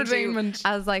of really entertainment. do,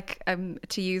 as like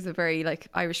to use a very like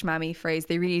Irish mammy phrase,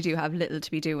 they really do have little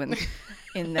to be doing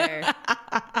in there.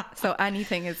 So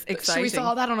anything is exciting. So we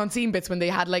saw that on Unseen Bits when they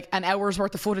had like an hour's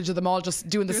worth of footage of them all just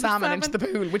doing the salmon into the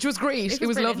pool, which was great. It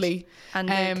was lovely. And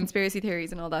the conspiracy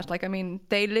theories and all that. Like, I mean,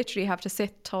 they literally have to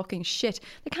sit talking shit.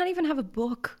 They can't even have a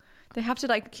book. They have to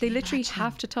they literally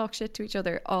have to talk shit to each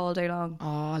other all day long.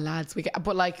 Oh, lads,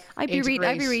 but like I'd be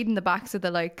reading the backs of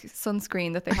the like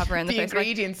sunscreen that they have around the face.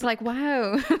 Ingredients. Like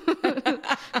wow,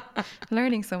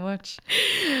 learning so much.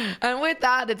 And with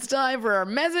that, it's time for our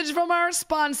message from our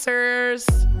sponsors.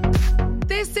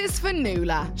 This is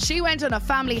Fanula. She went on a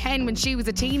family hen when she was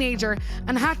a teenager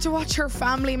and had to watch her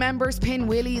family members pin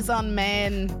willies on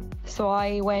men. So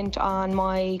I went on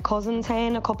my cousin's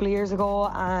hen a couple of years ago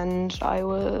and I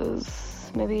was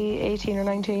maybe 18 or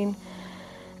 19.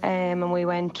 And we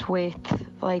went with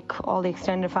like all the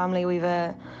extended family. We've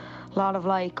a lot of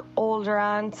like older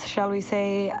aunts, shall we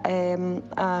say.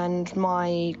 And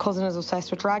my cousin is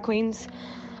obsessed with drag queens.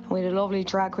 We had a lovely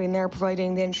drag queen there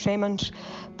providing the entertainment,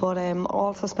 but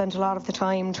also spent a lot of the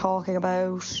time talking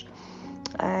about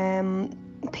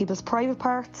people's private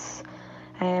parts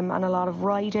and a lot of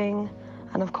writing.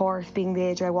 And of course, being the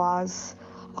age I was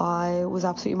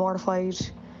absolutely mortified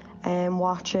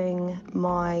watching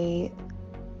my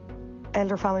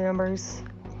elder family members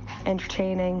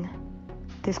entertaining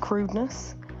this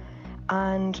crudeness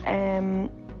and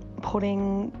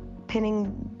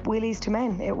pinning willies to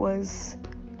men. It was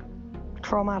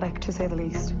traumatic, to say the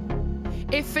least.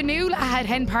 If Fanula had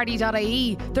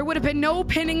henparty.ie, there would have been no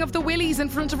pinning of the willies in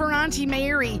front of her Auntie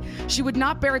Mary. She would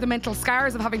not bear the mental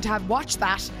scars of having to have watched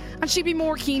that, and she'd be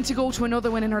more keen to go to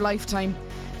another one in her lifetime.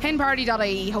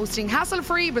 Henparty.ie, hosting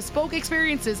hassle-free bespoke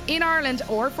experiences in Ireland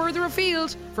or further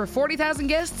afield for 40,000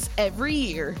 guests every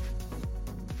year.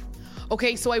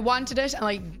 Okay, so I wanted it,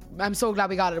 and I'm so glad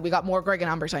we got it. We got more Greg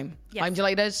and Amber time. Yes. I'm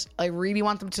delighted. I really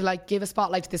want them to like give a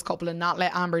spotlight to this couple and not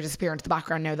let Amber disappear into the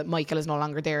background now that Michael is no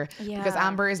longer there. Yeah. Because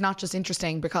Amber is not just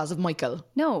interesting because of Michael.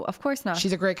 No, of course not.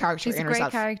 She's a great character in herself. She's a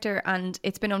great character, and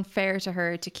it's been unfair to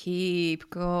her to keep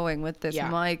going with this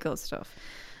Michael stuff.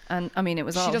 And I mean, it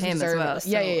was all him as well. So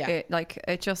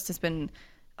it just has been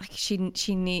like she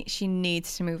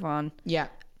needs to move on. Yeah.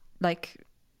 Like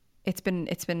it's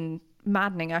been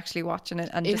maddening actually watching it,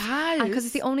 and it has, because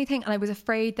it's the only thing, and I was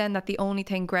afraid then that the only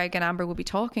thing Greg and Amber would be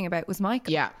talking about was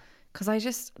Michael. Yeah,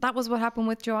 because that was what happened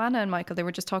with Joanna and Michael. They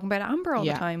were just talking about Amber all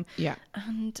the time. Yeah,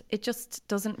 and it just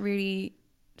doesn't really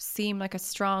seem like a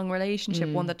strong relationship,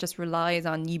 one that just relies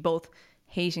on you both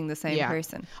hating the same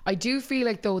person. I do feel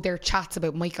like though their chats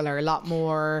about Michael are a lot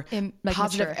more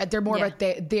positive. Mature. They're more about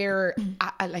their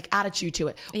like attitude to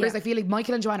it. Whereas I feel like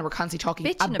Michael and Joanna were constantly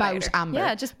talking about Amber.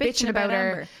 Yeah, just bitching about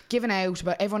her, Amber. Giving out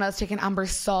about everyone else taking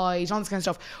Amber's side, all this kind of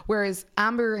stuff. Whereas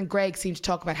Amber and Greg seem to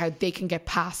talk about how they can get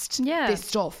past this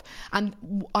stuff. And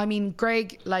I mean,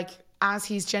 Greg, like, as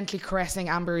he's gently caressing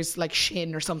Amber's like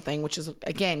shin or something, which is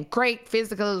again great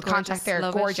physical contact there,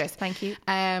 gorgeous. Thank you.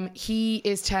 He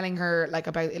is telling her like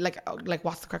about like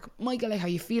what's the crack, Michael, like how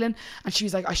you feeling? And she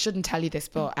was like, I shouldn't tell you this,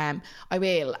 but I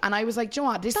will. And I was like, do you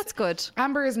know what? That's good.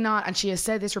 Amber is not, and she has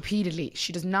said this repeatedly,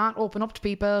 she does not open up to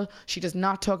people. She does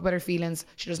not talk about her feelings.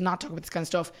 She does not talk about this kind of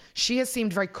stuff. She has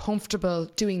seemed very comfortable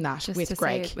doing that just with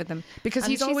Greg, with him, because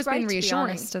he's always been reassuring. To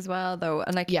be honest as well, though,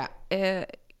 and like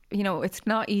you know, it's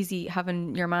not easy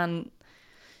having your man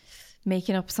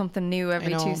making up something new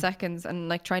every 2 seconds and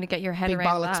like trying to get your head Big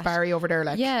around bollocks that. Barry over there,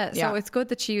 like so it's good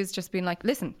that she was just being like,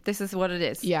 listen, this is what it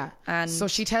is. And so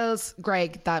she tells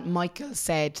Greg that Michael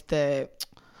said the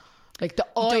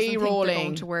eye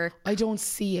rolling to work. I don't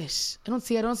see it. I don't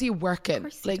see you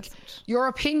working. Like, your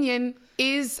opinion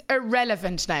is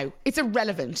irrelevant now. It's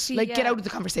irrelevant. Get out of the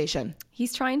conversation.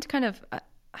 He's trying to kind of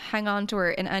hang on to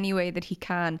her in any way that he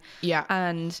can,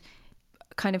 and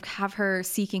kind of have her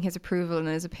seeking his approval and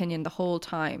his opinion the whole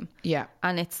time,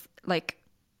 and it's like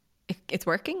it's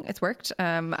worked,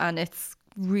 and it's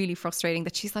really frustrating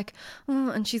that she's like,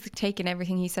 and she's like taking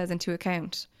everything he says into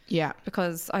account,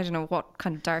 because I don't know what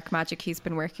kind of dark magic he's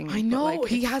been working. I know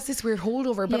he has this weird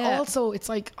holdover, but also it's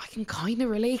like I can kind of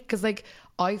relate, because like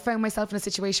I found myself in a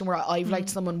situation where I've liked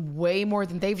someone way more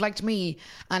than they've liked me,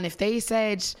 and if they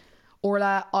said,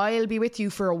 Orla, I'll be with you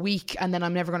for a week and then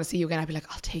I'm never going to see you again, I'd be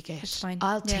like, I'll take it. It's fine.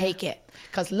 I'll take it.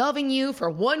 Because loving you for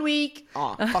 1 week,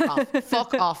 fuck off.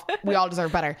 Fuck off. We all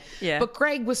deserve better. Yeah. But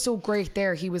Greg was so great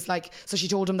there. He was like, so she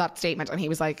told him that statement and he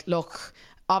was like, look,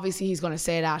 obviously he's going to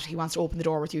say that. He wants to open the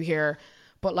door with you here.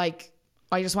 but like,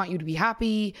 I just want you to be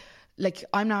happy. Like,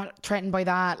 I'm not threatened by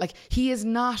that. Like, he is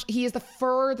the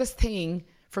furthest thing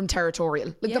from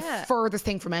territorial, like the furthest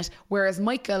thing from it, whereas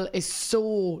Michael is so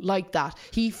like that.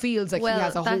 He feels like he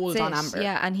has a hold on Amber.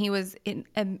 Yeah,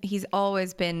 and he's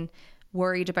always been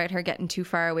worried about her getting too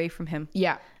far away from him.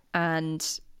 Yeah.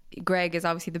 And Greg is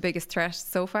obviously the biggest threat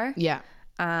so far. Yeah.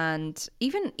 And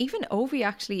even Ovi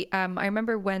actually, I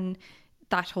remember when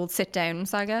that whole sit down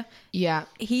saga,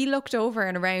 he looked over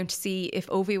and around to see if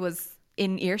Ovi was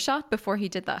in earshot before he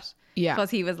did that. Yeah. Because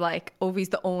he was like, Ovi's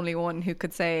the only one who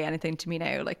could say anything to me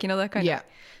now. Like, you know, that kind of.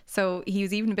 So he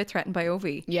was even a bit threatened by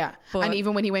Ovi. Yeah. And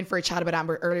even when he went for a chat about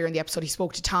Amber earlier in the episode, he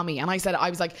spoke to Tommy. And I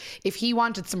was like, if he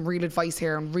wanted some real advice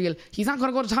here and he's not going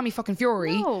to go to Tommy fucking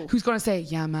Fury, who's going to say,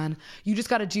 yeah, man, you just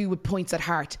got to do with points at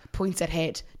heart, points at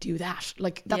head, do that.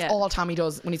 Like, that's all Tommy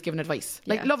does when he's giving advice.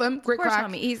 Like, love him, great crack.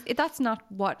 Tommy, that's not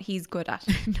what he's good at.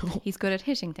 No. He's good at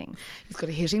hitting things. He's good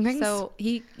at hitting things. So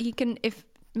he can, if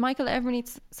Michael ever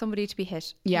needs somebody to be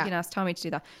hit, he can ask Tommy to do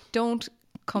that. Don't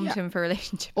come to him for a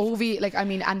relationship. Ovi, like, I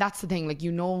mean, and that's the thing, like,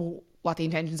 you know what the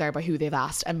intentions are by who they've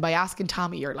asked, and by asking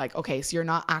Tommy, you're like, okay, so you're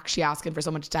not actually asking for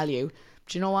someone to tell you,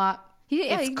 but you know what,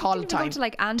 it's called time. Go to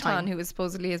like Anton, who was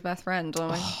supposedly his best friend.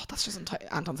 That's just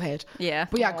Anton's head. Yeah.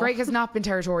 But yeah, Greg has not been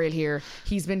territorial here.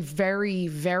 He's been very,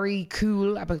 very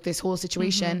cool about this whole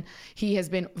situation. He has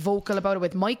been vocal about it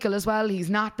with Michael as well. He's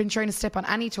not been trying to step on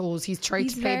any toes. He's tried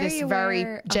to play this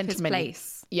very gentlemanly.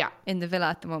 Place in the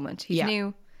villa at the moment. He's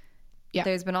new. Yeah.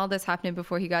 There's been all this happening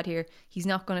before he got here. He's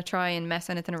not going to try and mess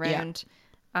anything around.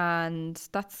 And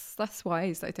that's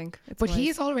wise, I think. But he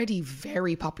is already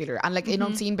very popular, and like in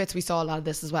Unseen Bits we saw a lot of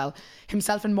this as well.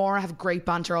 Himself and Maura have great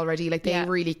banter already, like they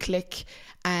really click.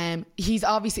 They've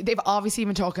obviously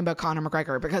been talking about Conor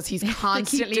McGregor because he's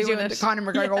constantly doing the Conor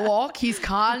McGregor walk. He's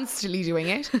constantly doing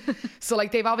it. So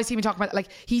like they've obviously been talking about, like,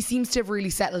 he seems to have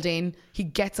really settled in. He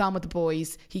gets on with the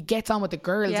boys, he gets on with the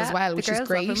girls as well, which is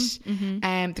great.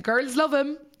 The girls love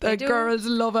him. The girls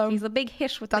love him. He's a big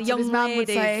hit with That's the young what his man ladies. would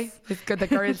say. It's good. The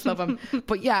girls love him.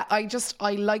 But yeah,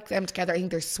 I like them together. I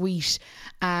think they're sweet.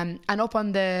 And up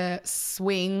on the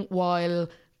swing while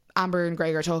Amber and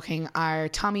Greg are talking are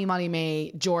Tommy,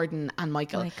 Molly-Mae, Jordan and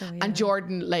Michael. And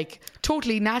Jordan, like,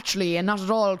 totally naturally and not at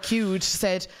all cute,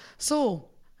 said, so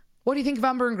what do you think of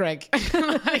Amber and Greg?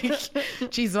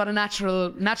 Like, geez, what a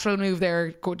natural move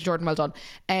there. Go to Jordan, well done.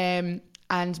 And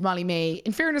Molly-Mae,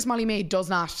 in fairness, Molly-Mae does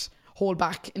not hold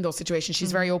back in those situations.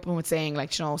 She's very open with saying,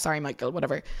 like, you know, sorry Michael,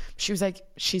 whatever. She was like,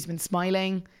 she's been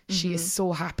I she is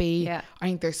so happy. I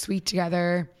think they're sweet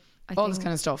together. All this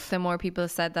kind of stuff. The more people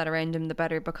said that around him, the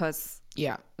better, because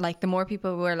like the more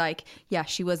people were like, yeah,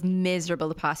 she was miserable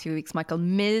the past few weeks, Michael,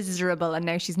 miserable, and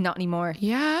now she's not anymore.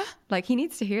 Like, he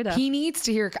needs to hear that. He needs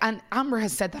to hear. And Amber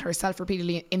has said that herself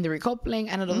repeatedly in the recoupling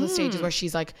and at other stages where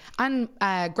she's like, and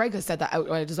Greg has said that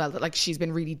outright as well, that like she's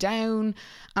been really down,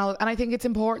 and I think it's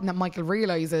important that Michael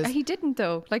realises. He didn't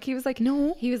though. Like, he was like,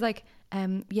 no, he was like,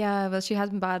 yeah, well, she has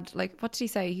been bad. Like, what did he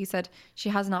say? He said she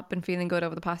has not been feeling good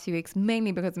over the past few weeks,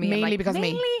 mainly because of me. Mainly because of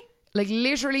me. Like,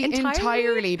 literally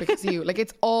entirely because of you. Like,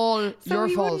 it's all your fault. So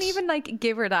he wouldn't even like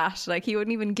give her that. Like, he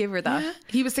wouldn't even give her that. Yeah.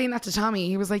 He was saying that to Tommy.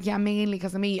 He was like, yeah, mainly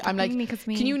because of me. I'm like,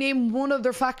 can you name one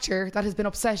other factor that has been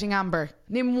upsetting Amber?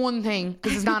 Name one thing.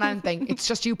 This is not anything. It's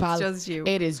just you, pal. It's just you.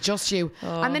 It is just you.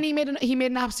 And then he made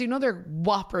an absolute another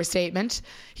whopper statement.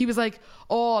 He was like,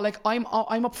 oh, like, I'm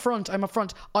up front.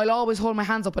 I'll always hold my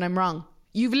hands up when I'm wrong.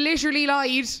 You've literally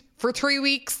lied for 3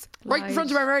 weeks. Right in front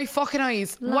of our very fucking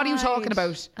eyes. Lied. What are you talking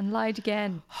about? And lied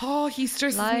again. Oh, he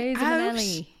stresses me out.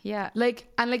 Yeah. Like,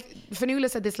 and like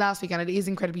Fanula said this last week, and it is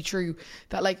incredibly true,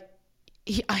 that like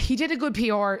he did a good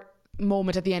PR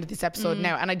moment at the end of this episode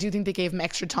now, and I do think they gave him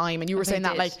extra time, and you were saying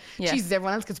that, like, Jesus,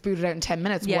 everyone else gets booted out in 10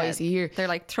 minutes. Why is he here? They're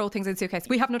like, throw things in suitcase,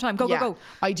 we have no time, go.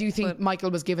 I do think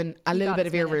Michael was given a little bit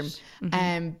of ear room,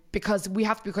 because we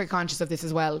have to be quite conscious of this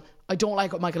as well. I don't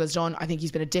like what Michael has done. I think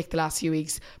he's been a dick the last few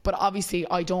weeks, but obviously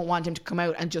I don't want him to come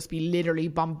out and just be literally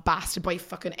bombasted by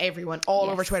fucking everyone all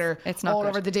over Twitter, all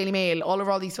over the Daily Mail, all over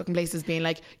all these fucking places, being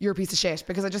like, you're a piece of shit,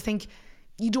 because I just think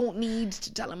you don't need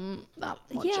to tell him that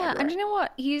much. And you know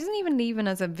what? He isn't even leaving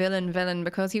as a villain,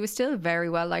 because he was still very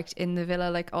well liked in the villa.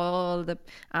 Like,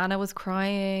 Anna was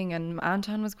crying and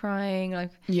Anton was crying.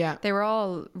 Like, they were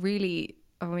all really.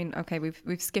 I mean, okay, we've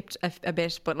skipped a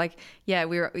bit, but like,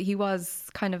 he was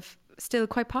kind of still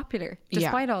quite popular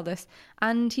despite all this,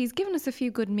 and he's given us a few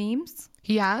good memes.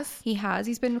 He has.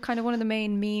 He's been kind of one of the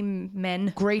main meme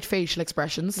men. Great facial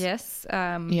expressions. Yes.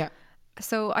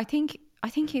 So I think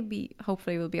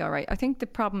hopefully will be all right. I think the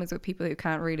problem is with people who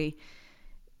can't really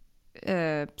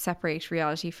separate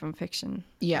reality from fiction.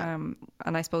 Yeah.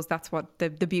 And I suppose that's what the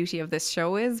beauty of this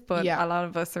show is. But a lot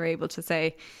of us are able to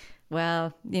say,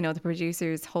 well, you know, the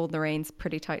producers hold the reins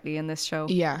pretty tightly in this show.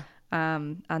 Yeah.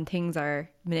 And things are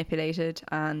manipulated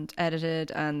and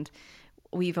edited, and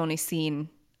we've only seen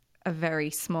a very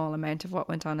small amount of what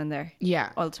went on in there.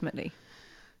 Yeah. Ultimately.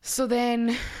 So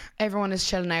then everyone is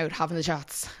chilling out, having the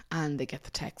chats, and they get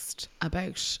the text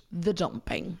about the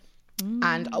dumping.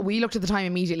 And we looked at the time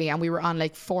immediately, and we were on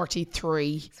like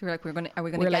 43. So we're like, are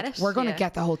we going to get it? We're going to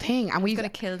get the whole thing, and we're going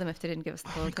to kill them if they didn't give us the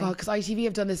whole thing. God, because ITV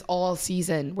have done this all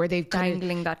season, where they've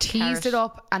dangling that teased it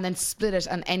up and then split it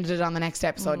and ended it on the next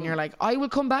episode. And you're like, I will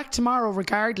come back tomorrow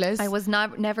regardless. I was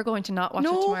never going to not watch it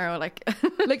tomorrow. Like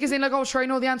as in, like, oh, sure, I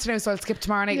know the answer now, so I'll skip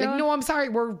tomorrow night. Like, no, I'm sorry,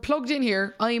 we're plugged in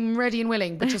here. I'm ready and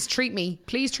willing, but just treat me,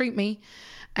 please treat me.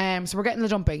 So we're getting the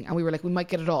dumping, and we were like, we might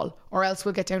get it all, or else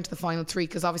we'll get down to the final 3,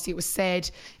 because obviously it was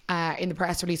said in the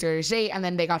press release earlier today, and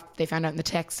then they found out in the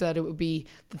text that it would be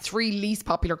the 3 least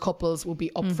popular couples will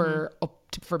be up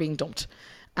for being dumped.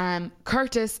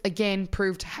 Curtis again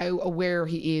proved how aware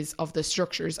he is of the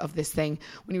structures of this thing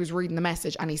when he was reading the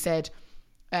message, and he said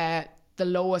the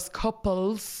lowest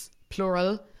couples,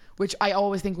 plural, which I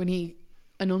always think when he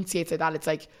enunciates like that, it's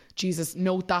like, Jesus,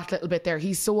 note that little bit there.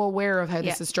 He's so aware of how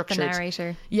this is structured. The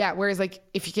narrator. Yeah, whereas like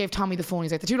if you gave Tommy the phone,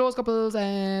 he's like, the 2 lowest couples,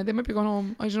 they might be going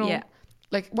home. I don't know. Yeah.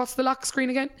 Like, what's the lock screen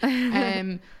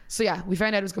again? So yeah, we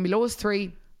found out it was going to be lowest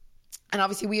 3. And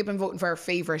obviously we had been voting for our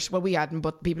favourite. Well, we hadn't,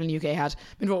 but people in the UK had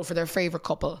been voting for their favourite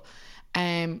couple.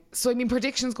 So I mean,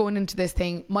 predictions going into this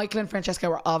thing, Michael and Francesca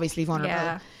were obviously vulnerable.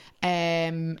 Yeah.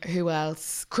 Who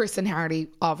else? Chris and Harley,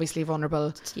 obviously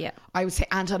vulnerable. Yeah. I would say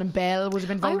Anton and Belle would have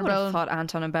been vulnerable. I would have thought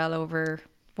Anton and Belle over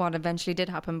what eventually did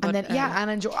happen. But, and then,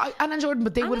 Anna and Jordan,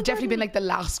 but they would have definitely been like the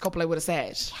last couple I would have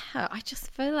said. Yeah, I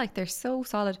just feel like they're so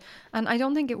solid. And I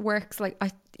don't think it works. Like,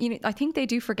 I think they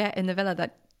do forget in the villa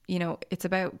that, you know, it's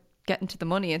about getting to the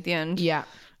money at the end. Yeah.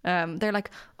 They're like,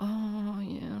 oh,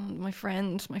 yeah, my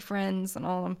friends and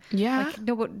all of them. Yeah. Like,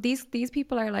 no, but these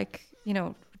people are like, you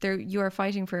know, you are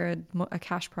fighting for a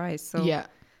cash prize. So yeah,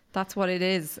 that's what it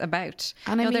is about.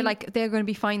 And you know, they're like, they're going to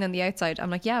be fine on the outside.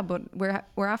 I'm like, yeah, but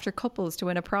we're after couples to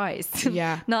win a prize.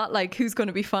 Yeah. Not like who's going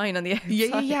to be fine on the outside.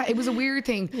 Yeah. It was a weird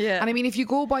thing. Yeah. And I mean, if you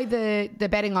go by the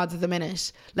betting odds at the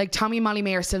minute, like Tommy and Molly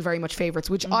May are still very much favourites,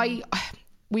 which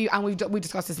we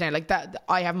discussed this now, like that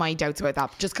I have my doubts about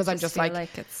that, just because I'm just like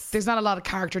there's not a lot of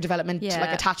character development,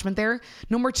 like attachment there.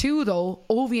 Number 2 though,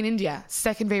 Ovi in India,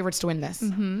 second favourites to win this.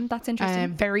 That's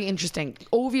interesting. Very interesting.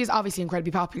 Ovi is obviously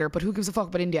incredibly popular, but who gives a fuck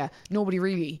about India? Nobody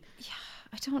really. Yeah,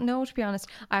 I don't know, to be honest.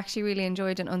 I actually really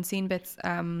enjoyed in Unseen Bits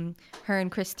her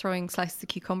and Chris throwing slices of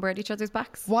cucumber at each other's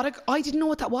backs. I didn't know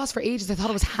what that was for ages. I thought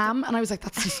it was ham, and I was like,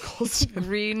 that's disgusting.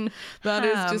 Green That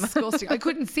ham. is disgusting. I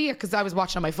couldn't see it because I was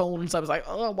watching on my phone, so I was like,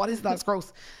 oh, what is that? It's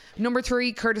gross. Number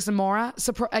 3, Curtis and Maura.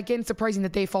 Again, surprising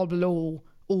that they fall below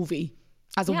Ovi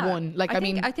as a 1. Like,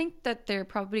 I think that they're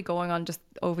probably going on just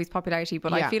Ovi's popularity,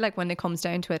 but I feel like when it comes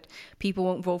down to it, people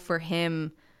won't vote for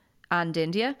him and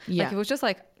India. Yeah. Like, it was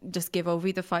just give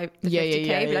Ovi the 50k,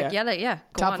 be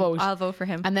like, go top on, vote. I'll vote for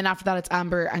him. And then after that, it's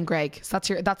Amber and Greg. So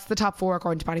that's the top 4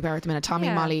 according to Paddy Power at the minute. Tommy,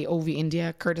 Molly, Ovi,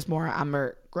 India, Curtis, Maura,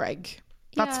 Amber, Greg.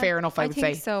 That's fair enough, I would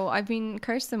say. So I mean,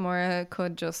 Curtis and Maura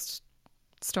could just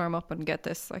storm up and get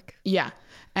this. Like, yeah.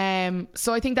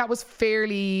 So I think that was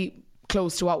fairly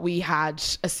close to what we had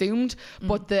assumed,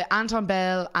 but the Anton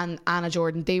Bell and Anna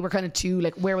Jordan, they were kind of 2,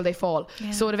 like, where will they fall?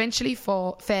 So it eventually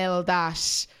fell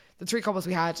that the 3 couples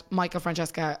we had, Michael,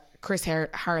 Francesca, Chris,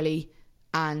 Harley,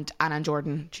 and Anna and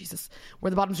Jordan, Jesus,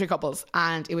 were the bottom 3 couples,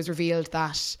 and it was revealed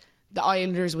that the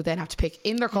Islanders would then have to pick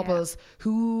in their couples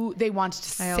who they wanted to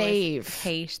save. I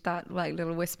hate that like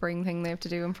little whispering thing they have to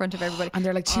do in front of everybody, and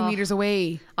they're like 2 meters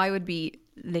away. I would be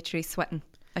literally sweating.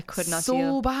 I could not so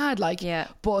deal. Bad, like,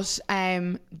 but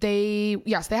they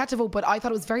had to vote, but I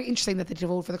thought it was very interesting that they did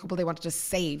vote for the couple they wanted to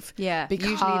save. Because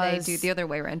usually they do the other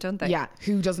way around, don't they? Yeah,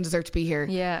 who doesn't deserve to be here?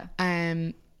 Yeah.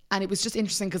 And it was just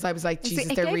interesting because I was like, Jesus,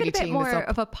 it they're gave really it a bit teeing more this up.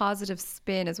 of a positive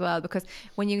spin as well, because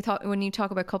when you talk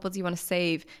about couples you want to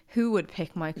save, who would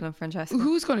pick Michael and Francesca?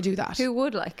 Who's going to do that? Who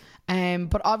would, like?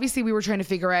 But obviously we were trying to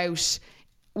figure out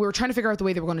the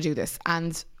way they were going to do this,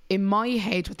 and in my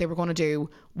head what they were going to do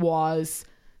was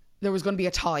there was going to be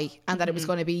a tie, and that it was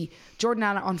going to be Jordan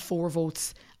and Anna on 4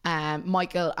 votes,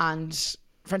 Michael and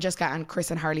Francesca and Chris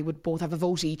and Harley would both have a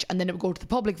vote each, and then it would go to the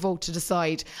public vote to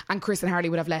decide, and Chris and Harley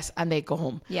would have less and they'd go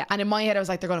home. Yeah. And in my head I was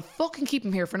like, they're going to fucking keep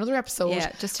him here for another episode,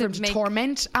 just to make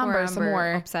torment Amber some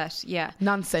more upset.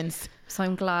 nonsense. So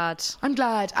I'm glad. And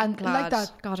like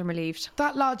that, God, I'm relieved.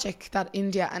 That logic that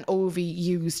India and Ovi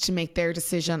used to make their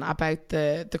decision about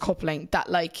the coupling, that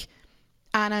like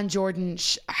Anna and Jordan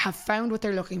have found what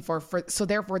they're looking for, so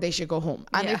therefore they should go home.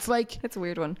 And it's like, it's a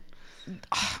weird one.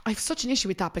 I have such an issue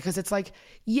with that, because it's like,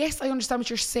 yes, I understand what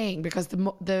you're saying, because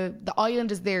the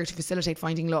island is there to facilitate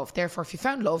finding love. Therefore, if you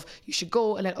found love, you should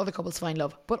go and let other couples find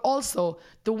love. But also,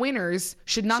 the winners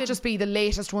should not just be the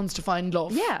latest ones to find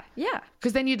love. Yeah.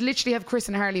 Because then you'd literally have Chris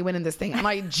and Harley winning this thing, and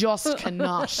I just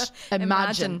cannot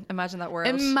imagine that world.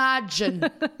 Imagine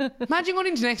going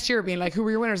into next year being like, who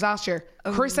were your winners last year?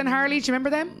 Chris and Harley, do you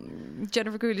remember them?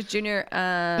 Jennifer Coolidge Jr.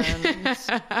 and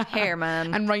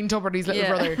Hairman. And Ryan Tuberty's little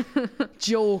brother.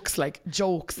 Jokes.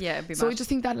 Yeah, it'd be so mad. I just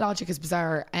think that logic is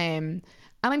bizarre. And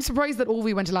I'm surprised that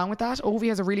Ovi went along with that. Ovi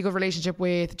has a really good relationship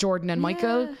with Jordan and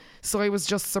Michael. So I was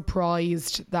just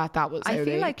surprised that was I out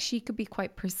feel like she could be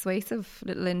quite persuasive,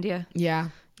 little India. Yeah.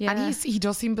 And he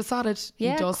does seem besotted.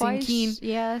 Yeah, he does seem keen.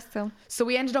 Yeah, So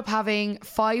we ended up having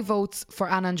 5 votes for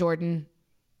Anna and Jordan.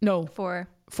 No. 4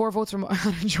 votes from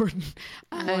Anna and Jordan.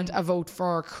 And a vote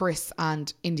for Chris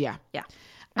and India. Yeah.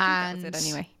 I think that was it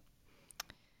anyway.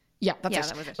 Yeah, that's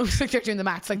it. That was it. I was like doing the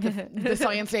maths, like the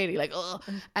science lady, like, ugh.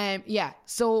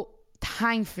 So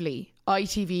thankfully,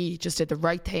 ITV just did the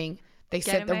right thing. They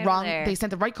sent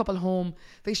the right couple home.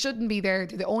 They shouldn't be there.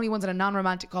 They're the only ones in a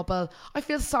non-romantic couple. I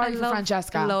feel sorry for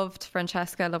Francesca. Loved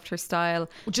Francesca, loved her style.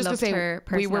 Just to say,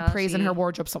 we were praising her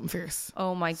wardrobe something fierce.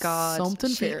 Oh my God.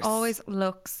 Something fierce. She always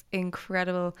looks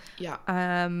incredible. Yeah.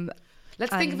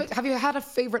 Let's think of it. Have you had a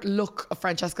favourite look of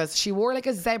Francesca's? She wore like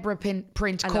a zebra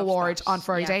print cord on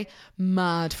Friday. Yeah.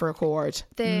 Mad for a cord.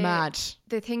 Mad.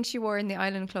 The thing she wore in the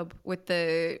Island Club with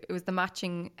it was the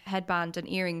matching headband and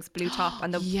earrings, blue top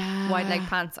and the wide leg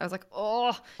pants. I was like,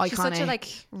 oh, iconic. She's such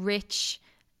a rich,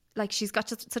 she's got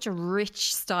just such a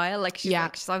rich style.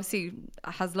 She's obviously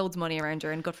has loads of money around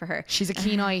her and good for her. She's a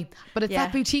keen eye. But it's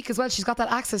that boutique as well. She's got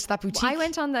that access to that boutique. I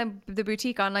went on the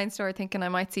boutique online store thinking I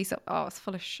might see some. Oh, it's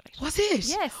full of shit. Was it?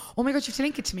 Yes. Oh my God, you have to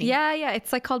link it to me. Yeah.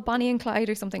 It's called Bonnie and Clyde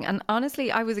or something. And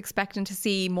honestly, I was expecting to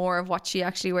see more of what she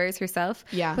actually wears herself.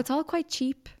 Yeah. But it's all quite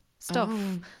cheap stuff.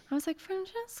 I was like,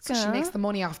 Francesca. So she makes the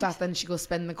money off that, then she goes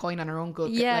spend the coin on her own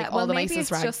good. Yeah, all the maybe nicest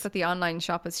it's rags. just that the online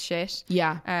shop is shit.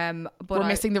 Yeah. But we're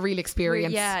missing the real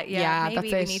experience. Yeah. Maybe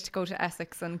that's we need to go to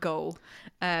Essex and go.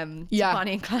 To yeah.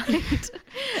 Bonnie and Clyde.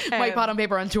 White pot on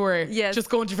paper on tour. Yes. Just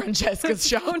going to Francesca's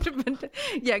shop. Going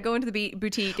to the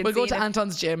boutique. And we'll go to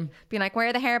Anton's gym. Being like, where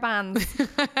are the hairbands?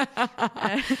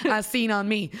 As seen on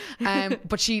me.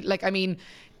 But she,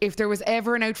 if there was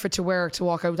ever an outfit to wear to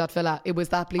walk out of that villa, it was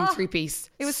that blue 3-piece.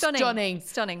 It was stunning.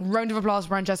 Round of applause for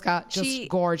Francesca. She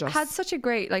gorgeous. Had such a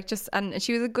great, and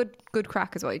she was a good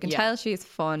crack as well. You can tell she is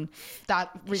fun.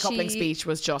 That recoupling speech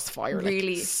was just fire.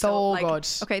 Really. So good.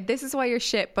 Okay, this is why you're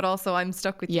shit, but also I'm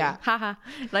stuck with you. Haha.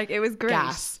 It was great.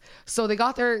 Gas. So they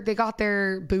got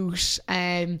their boot.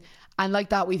 And like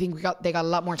that, we think they got a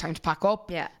lot more time to pack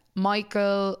up. Yeah.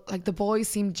 Michael, the boys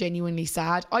seemed genuinely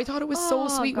sad. I thought it was so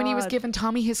sweet when he was giving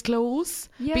Tommy his clothes,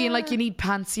 being like, you need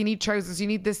pants, you need trousers, you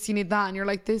need this, you need that, and you're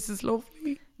like, this is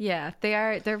lovely. Yeah,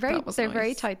 they're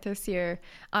very tight this year.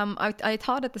 I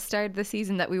thought at the start of the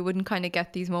season that we wouldn't kind of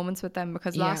get these moments with them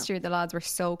because last year the lads were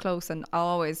so close and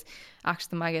always act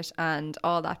the maggot and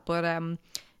all that, but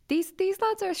these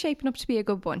lads are shaping up to be a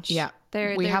good bunch. Yeah.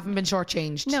 We haven't been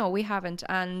shortchanged. No, we haven't.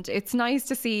 And it's nice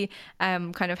to see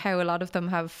kind of how a lot of them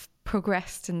have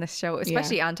progressed in this show,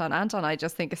 especially Anton. Anton, I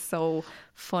just think is so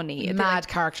funny. Mad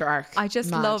character arc. I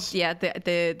just loved,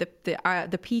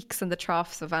 the peaks and the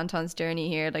troughs of Anton's journey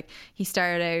here. He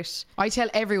started out. I tell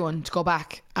everyone to go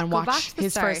back and watch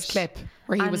his first clip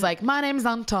where he was like, my name's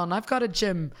Anton, I've got a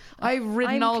gym, I've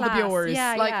ridden all the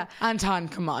Bures. Anton,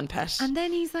 come on, pet. And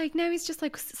then he's just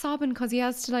sobbing because he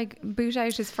has to boot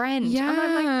out his friend. Yeah. And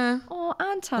I'm like, oh,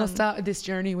 Anton. I started this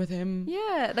journey with him.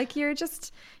 Yeah, you're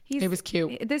just. It was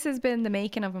cute. This has been the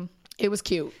making of him. It was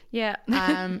cute. Yeah.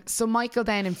 So Michael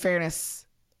then, in fairness,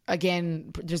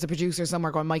 again, there's a producer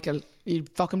somewhere going, Michael, you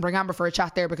fucking bring Amber for a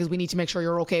chat there because we need to make sure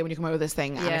you're okay when you come out with this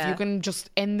thing. And if you can just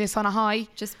end this on a high.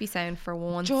 Just be sound for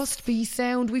once. Just be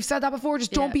sound. We've said that before.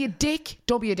 Just don't be a dick.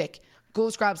 Don't be a dick.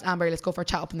 Goes, grabs Amber, let's go for a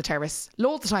chat up on the terrace.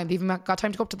 Loads of time. They even got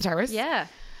time to go up to the terrace. Yeah.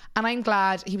 And I'm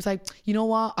glad he was like, you know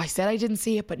what? I said I didn't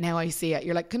see it, but now I see it.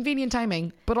 You're like, convenient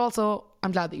timing. But also,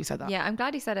 I'm glad that you said that. Yeah, I'm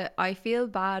glad he said it. I feel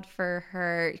bad for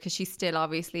her because she still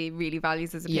obviously really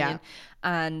values his opinion.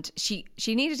 Yeah. And she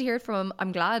needed to hear it from him.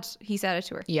 I'm glad he said it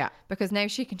to her. Yeah. Because now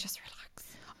she can just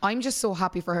relax. I'm just so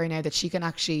happy for her now that she can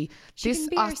actually... She can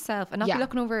be herself and not be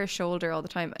looking over her shoulder all the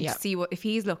time and see if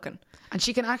he's looking. And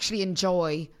she can actually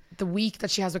enjoy the week that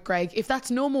she has with Greg. If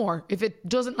that's no more, if it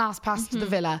doesn't last past the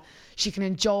villa, she can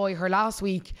enjoy her last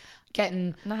week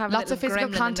getting lots of physical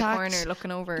contact. In the corner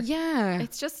looking over. Yeah.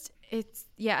 It's just...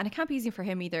 and it can't be easy for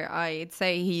him either. I'd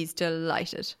say he's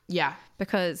delighted. Yeah.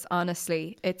 Because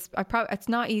honestly, it's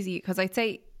not easy, because I'd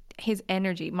say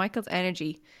Michael's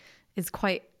energy is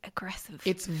quite aggressive.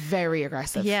 It's very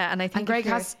aggressive. Yeah, and I think Greg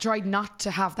has tried not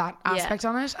to have that aspect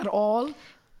on it at all.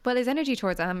 Well, his energy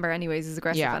towards Amber anyways is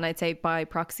aggressive, and I'd say by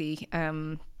proxy,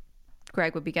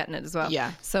 Greg would be getting it as well.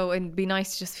 Yeah. So it'd be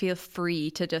nice to just feel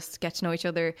free to just get to know each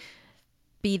other,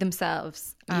 be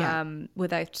themselves,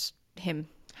 without him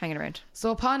hanging around.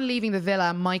 So upon leaving the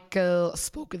villa, Michael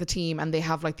spoke with the team, and they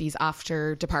have like these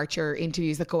after departure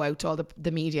interviews that go out to all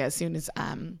the media as soon as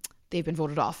they've been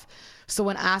voted off. So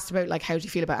when asked about like how do you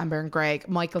feel about Amber and Greg,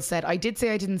 Michael said, I did say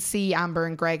I didn't see Amber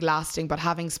and Greg lasting, but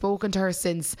having spoken to her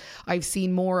since, I've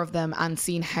seen more of them and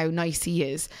seen how nice he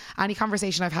is. Any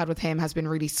conversation I've had with him has been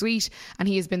really sweet, and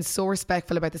he has been so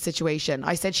respectful about the situation.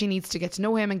 I said she needs to get to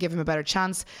know him and give him a better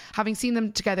chance. Having seen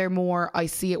them together more, I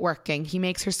see it working. He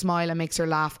makes her smile and makes her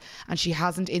laugh, and she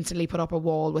hasn't instantly put up a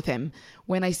wall with him.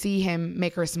 When I see him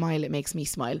make her smile, it makes me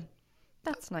smile.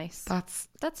 That's nice. That's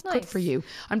nice. Good for you.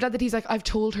 I'm glad that he's like, I've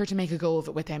told her to make a go of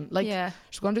it with him. Like,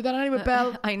 she's going to do that anyway,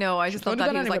 Belle. I know. I just thought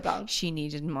that he was like, Belle. She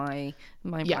needed my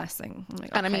blessing. Like,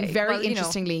 and I mean, very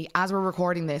interestingly, as we're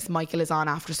recording this, Michael is on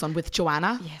After Sun with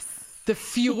Joanna. Yes. The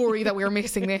fury that we're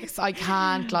missing this, I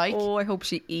can't like. Oh, I hope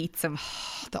she eats him.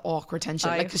 The awkward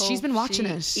tension, because she's been watching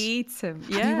it. Eats him.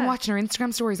 Yeah. Have you been watching her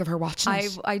Instagram stories of her watching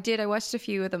it? I did. I watched a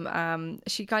few of them.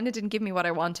 She kind of didn't give me what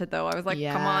I wanted though. I was like,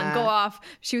 come on, go off.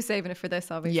 She was saving it for this,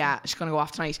 obviously. Yeah, she's going to go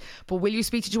off tonight. But will you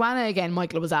speak to Joanna again?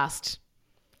 Michael was asked.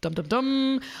 Dum dum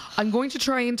dum. I'm going to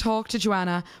try and talk to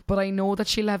Joanna, but I know that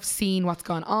she'll have seen what's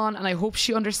gone on, and I hope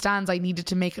she understands I needed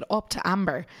to make it up to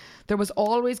Amber. There was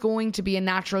always going to be a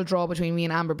natural draw between me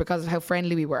and Amber because of how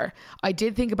friendly we were. I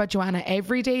did think about Joanna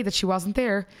every day that she wasn't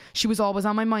there. She was always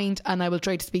on my mind, and I will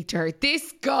try to speak to her.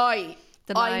 This guy,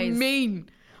 I mean,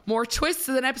 more twists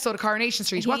than an episode of Coronation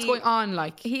Street. What's going on?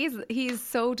 Like, he's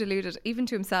so deluded, even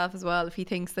to himself as well, if he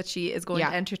thinks that she is going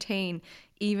to entertain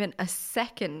even a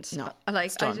second. No, like,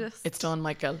 it's done. It's done,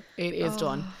 Michael. It is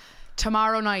done.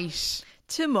 Tomorrow night.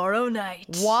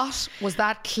 What was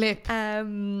that clip?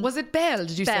 Was it Belle,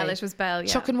 did you say? Belle, it was Belle, yeah.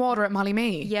 Chucking water at Molly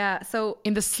May. Yeah, so...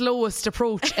 in the slowest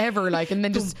approach ever, like, and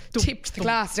then just tipped the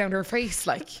glass down to her face,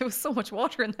 like. There was so much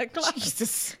water in that glass.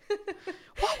 Jesus.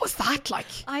 What was that like?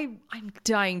 I'm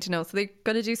dying to know. So they're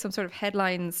going to do some sort of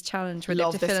headlines challenge where they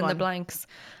have to fill in the blanks.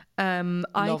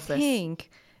 I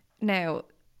think... Now...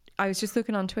 I was just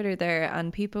looking on Twitter there,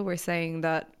 and people were saying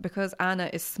that because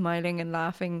Anna is smiling and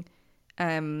laughing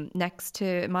next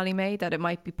to Molly May, that it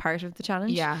might be part of the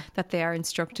challenge. Yeah. That they are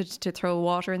instructed to throw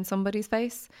water in somebody's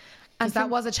face. And that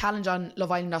was a challenge on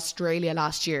Love Island Australia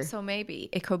last year. So maybe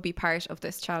it could be part of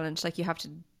this challenge. Like, you have to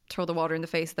throw the water in the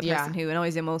face of the person who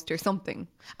annoys you most or something.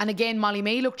 And again, Molly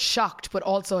May looked shocked, but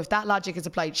also if that logic is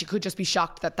applied, she could just be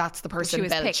shocked that that's the person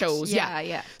Belle chose.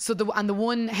 Yeah. So the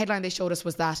one headline they showed us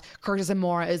was that Curtis and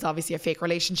Maura is obviously a fake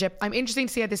relationship. I'm interested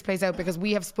to see how this plays out, because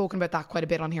we have spoken about that quite a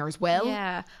bit on here as well.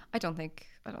 Yeah, I don't think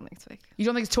it's fake. You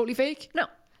don't think it's totally fake? No.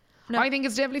 I think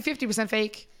it's definitely 50%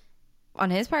 fake. On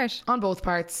his part? On both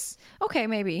parts. Okay,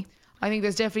 maybe. I think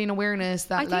there's definitely an awareness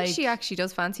that I think she actually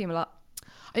does fancy him a lot.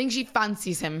 I think she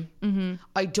fancies him. Mm-hmm.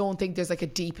 I don't think there's like a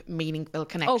deep, meaningful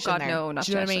connection. Oh God, there. no, not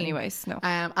that anyways. No,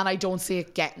 and I don't see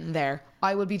it getting there.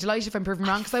 I will be delighted if I'm proven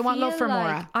wrong, because I want love for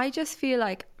Maura. I just feel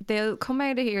like they'll come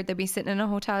out of here. They'll be sitting in a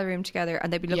hotel room together,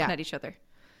 and they'll be looking at each other,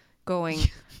 going,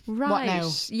 "Right, what now?"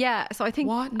 Yeah. So I think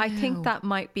that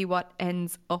might be what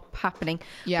ends up happening.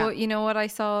 Yeah. But you know what? I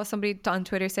saw somebody on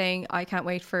Twitter saying, "I can't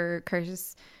wait for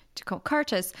Curtis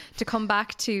to come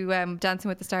back to Dancing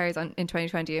with the Stars in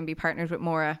 2020 and be partnered with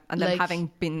Maura, and then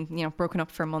having been broken up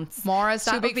for months." Maura's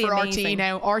too big for RT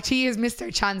now. RT has missed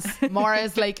their chance.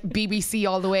 Maura's like BBC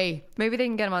all the way. Maybe they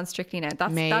can get him on Strictly now.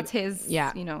 That's his.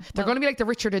 Yeah, they're going to be like the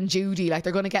Richard and Judy. Like,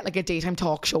 they're going to get like a daytime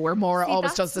talk show where Maura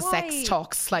always does the sex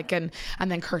talks, like, and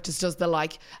then Curtis does the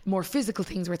like more physical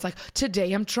things where it's like,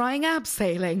 today I'm trying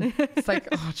abseiling. It's like,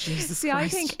 oh Jesus Christ. I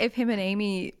think if him and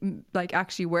Amy like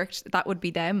actually worked, that would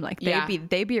be them. Like,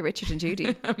 they'd be a Richard and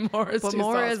Judy. Maura's,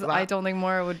 I don't think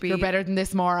Maura would be. You're better than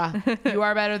this, Maura. You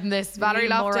are better than this. Valerie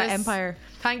Loftus, Maura Empire.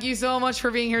 Thank you so much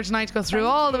for being here tonight to go through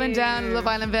all the way down Love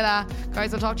Island Villa.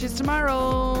 Guys, I'll talk to you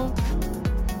tomorrow.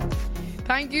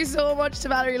 Thank you so much to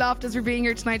Valerie Loftus for being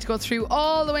here tonight to go through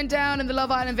all that went down in the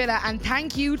Love Island villa. And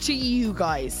thank you to you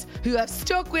guys who have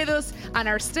stuck with us and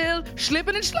are still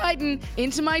slipping and sliding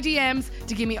into my DMs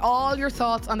to give me all your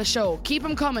thoughts on the show. Keep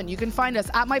them coming. You can find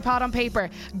us at My Pod on Paper.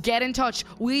 Get in touch.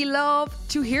 We love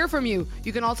to hear from you.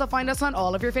 You can also find us on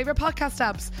all of your favourite podcast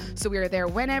apps. So we are there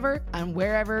whenever and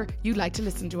wherever you'd like to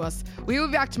listen to us. We will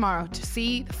be back tomorrow to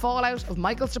see the fallout of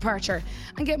Michael's departure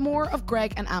and get more of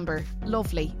Greg and Amber.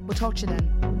 Lovely. We'll talk to you then.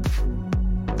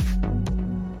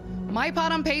 My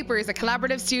Pod on Paper is a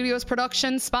Collaborative Studios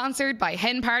production sponsored by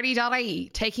henparty.ie,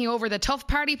 taking over the tough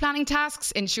party planning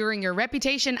tasks, ensuring your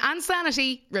reputation and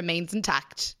sanity remains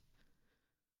intact.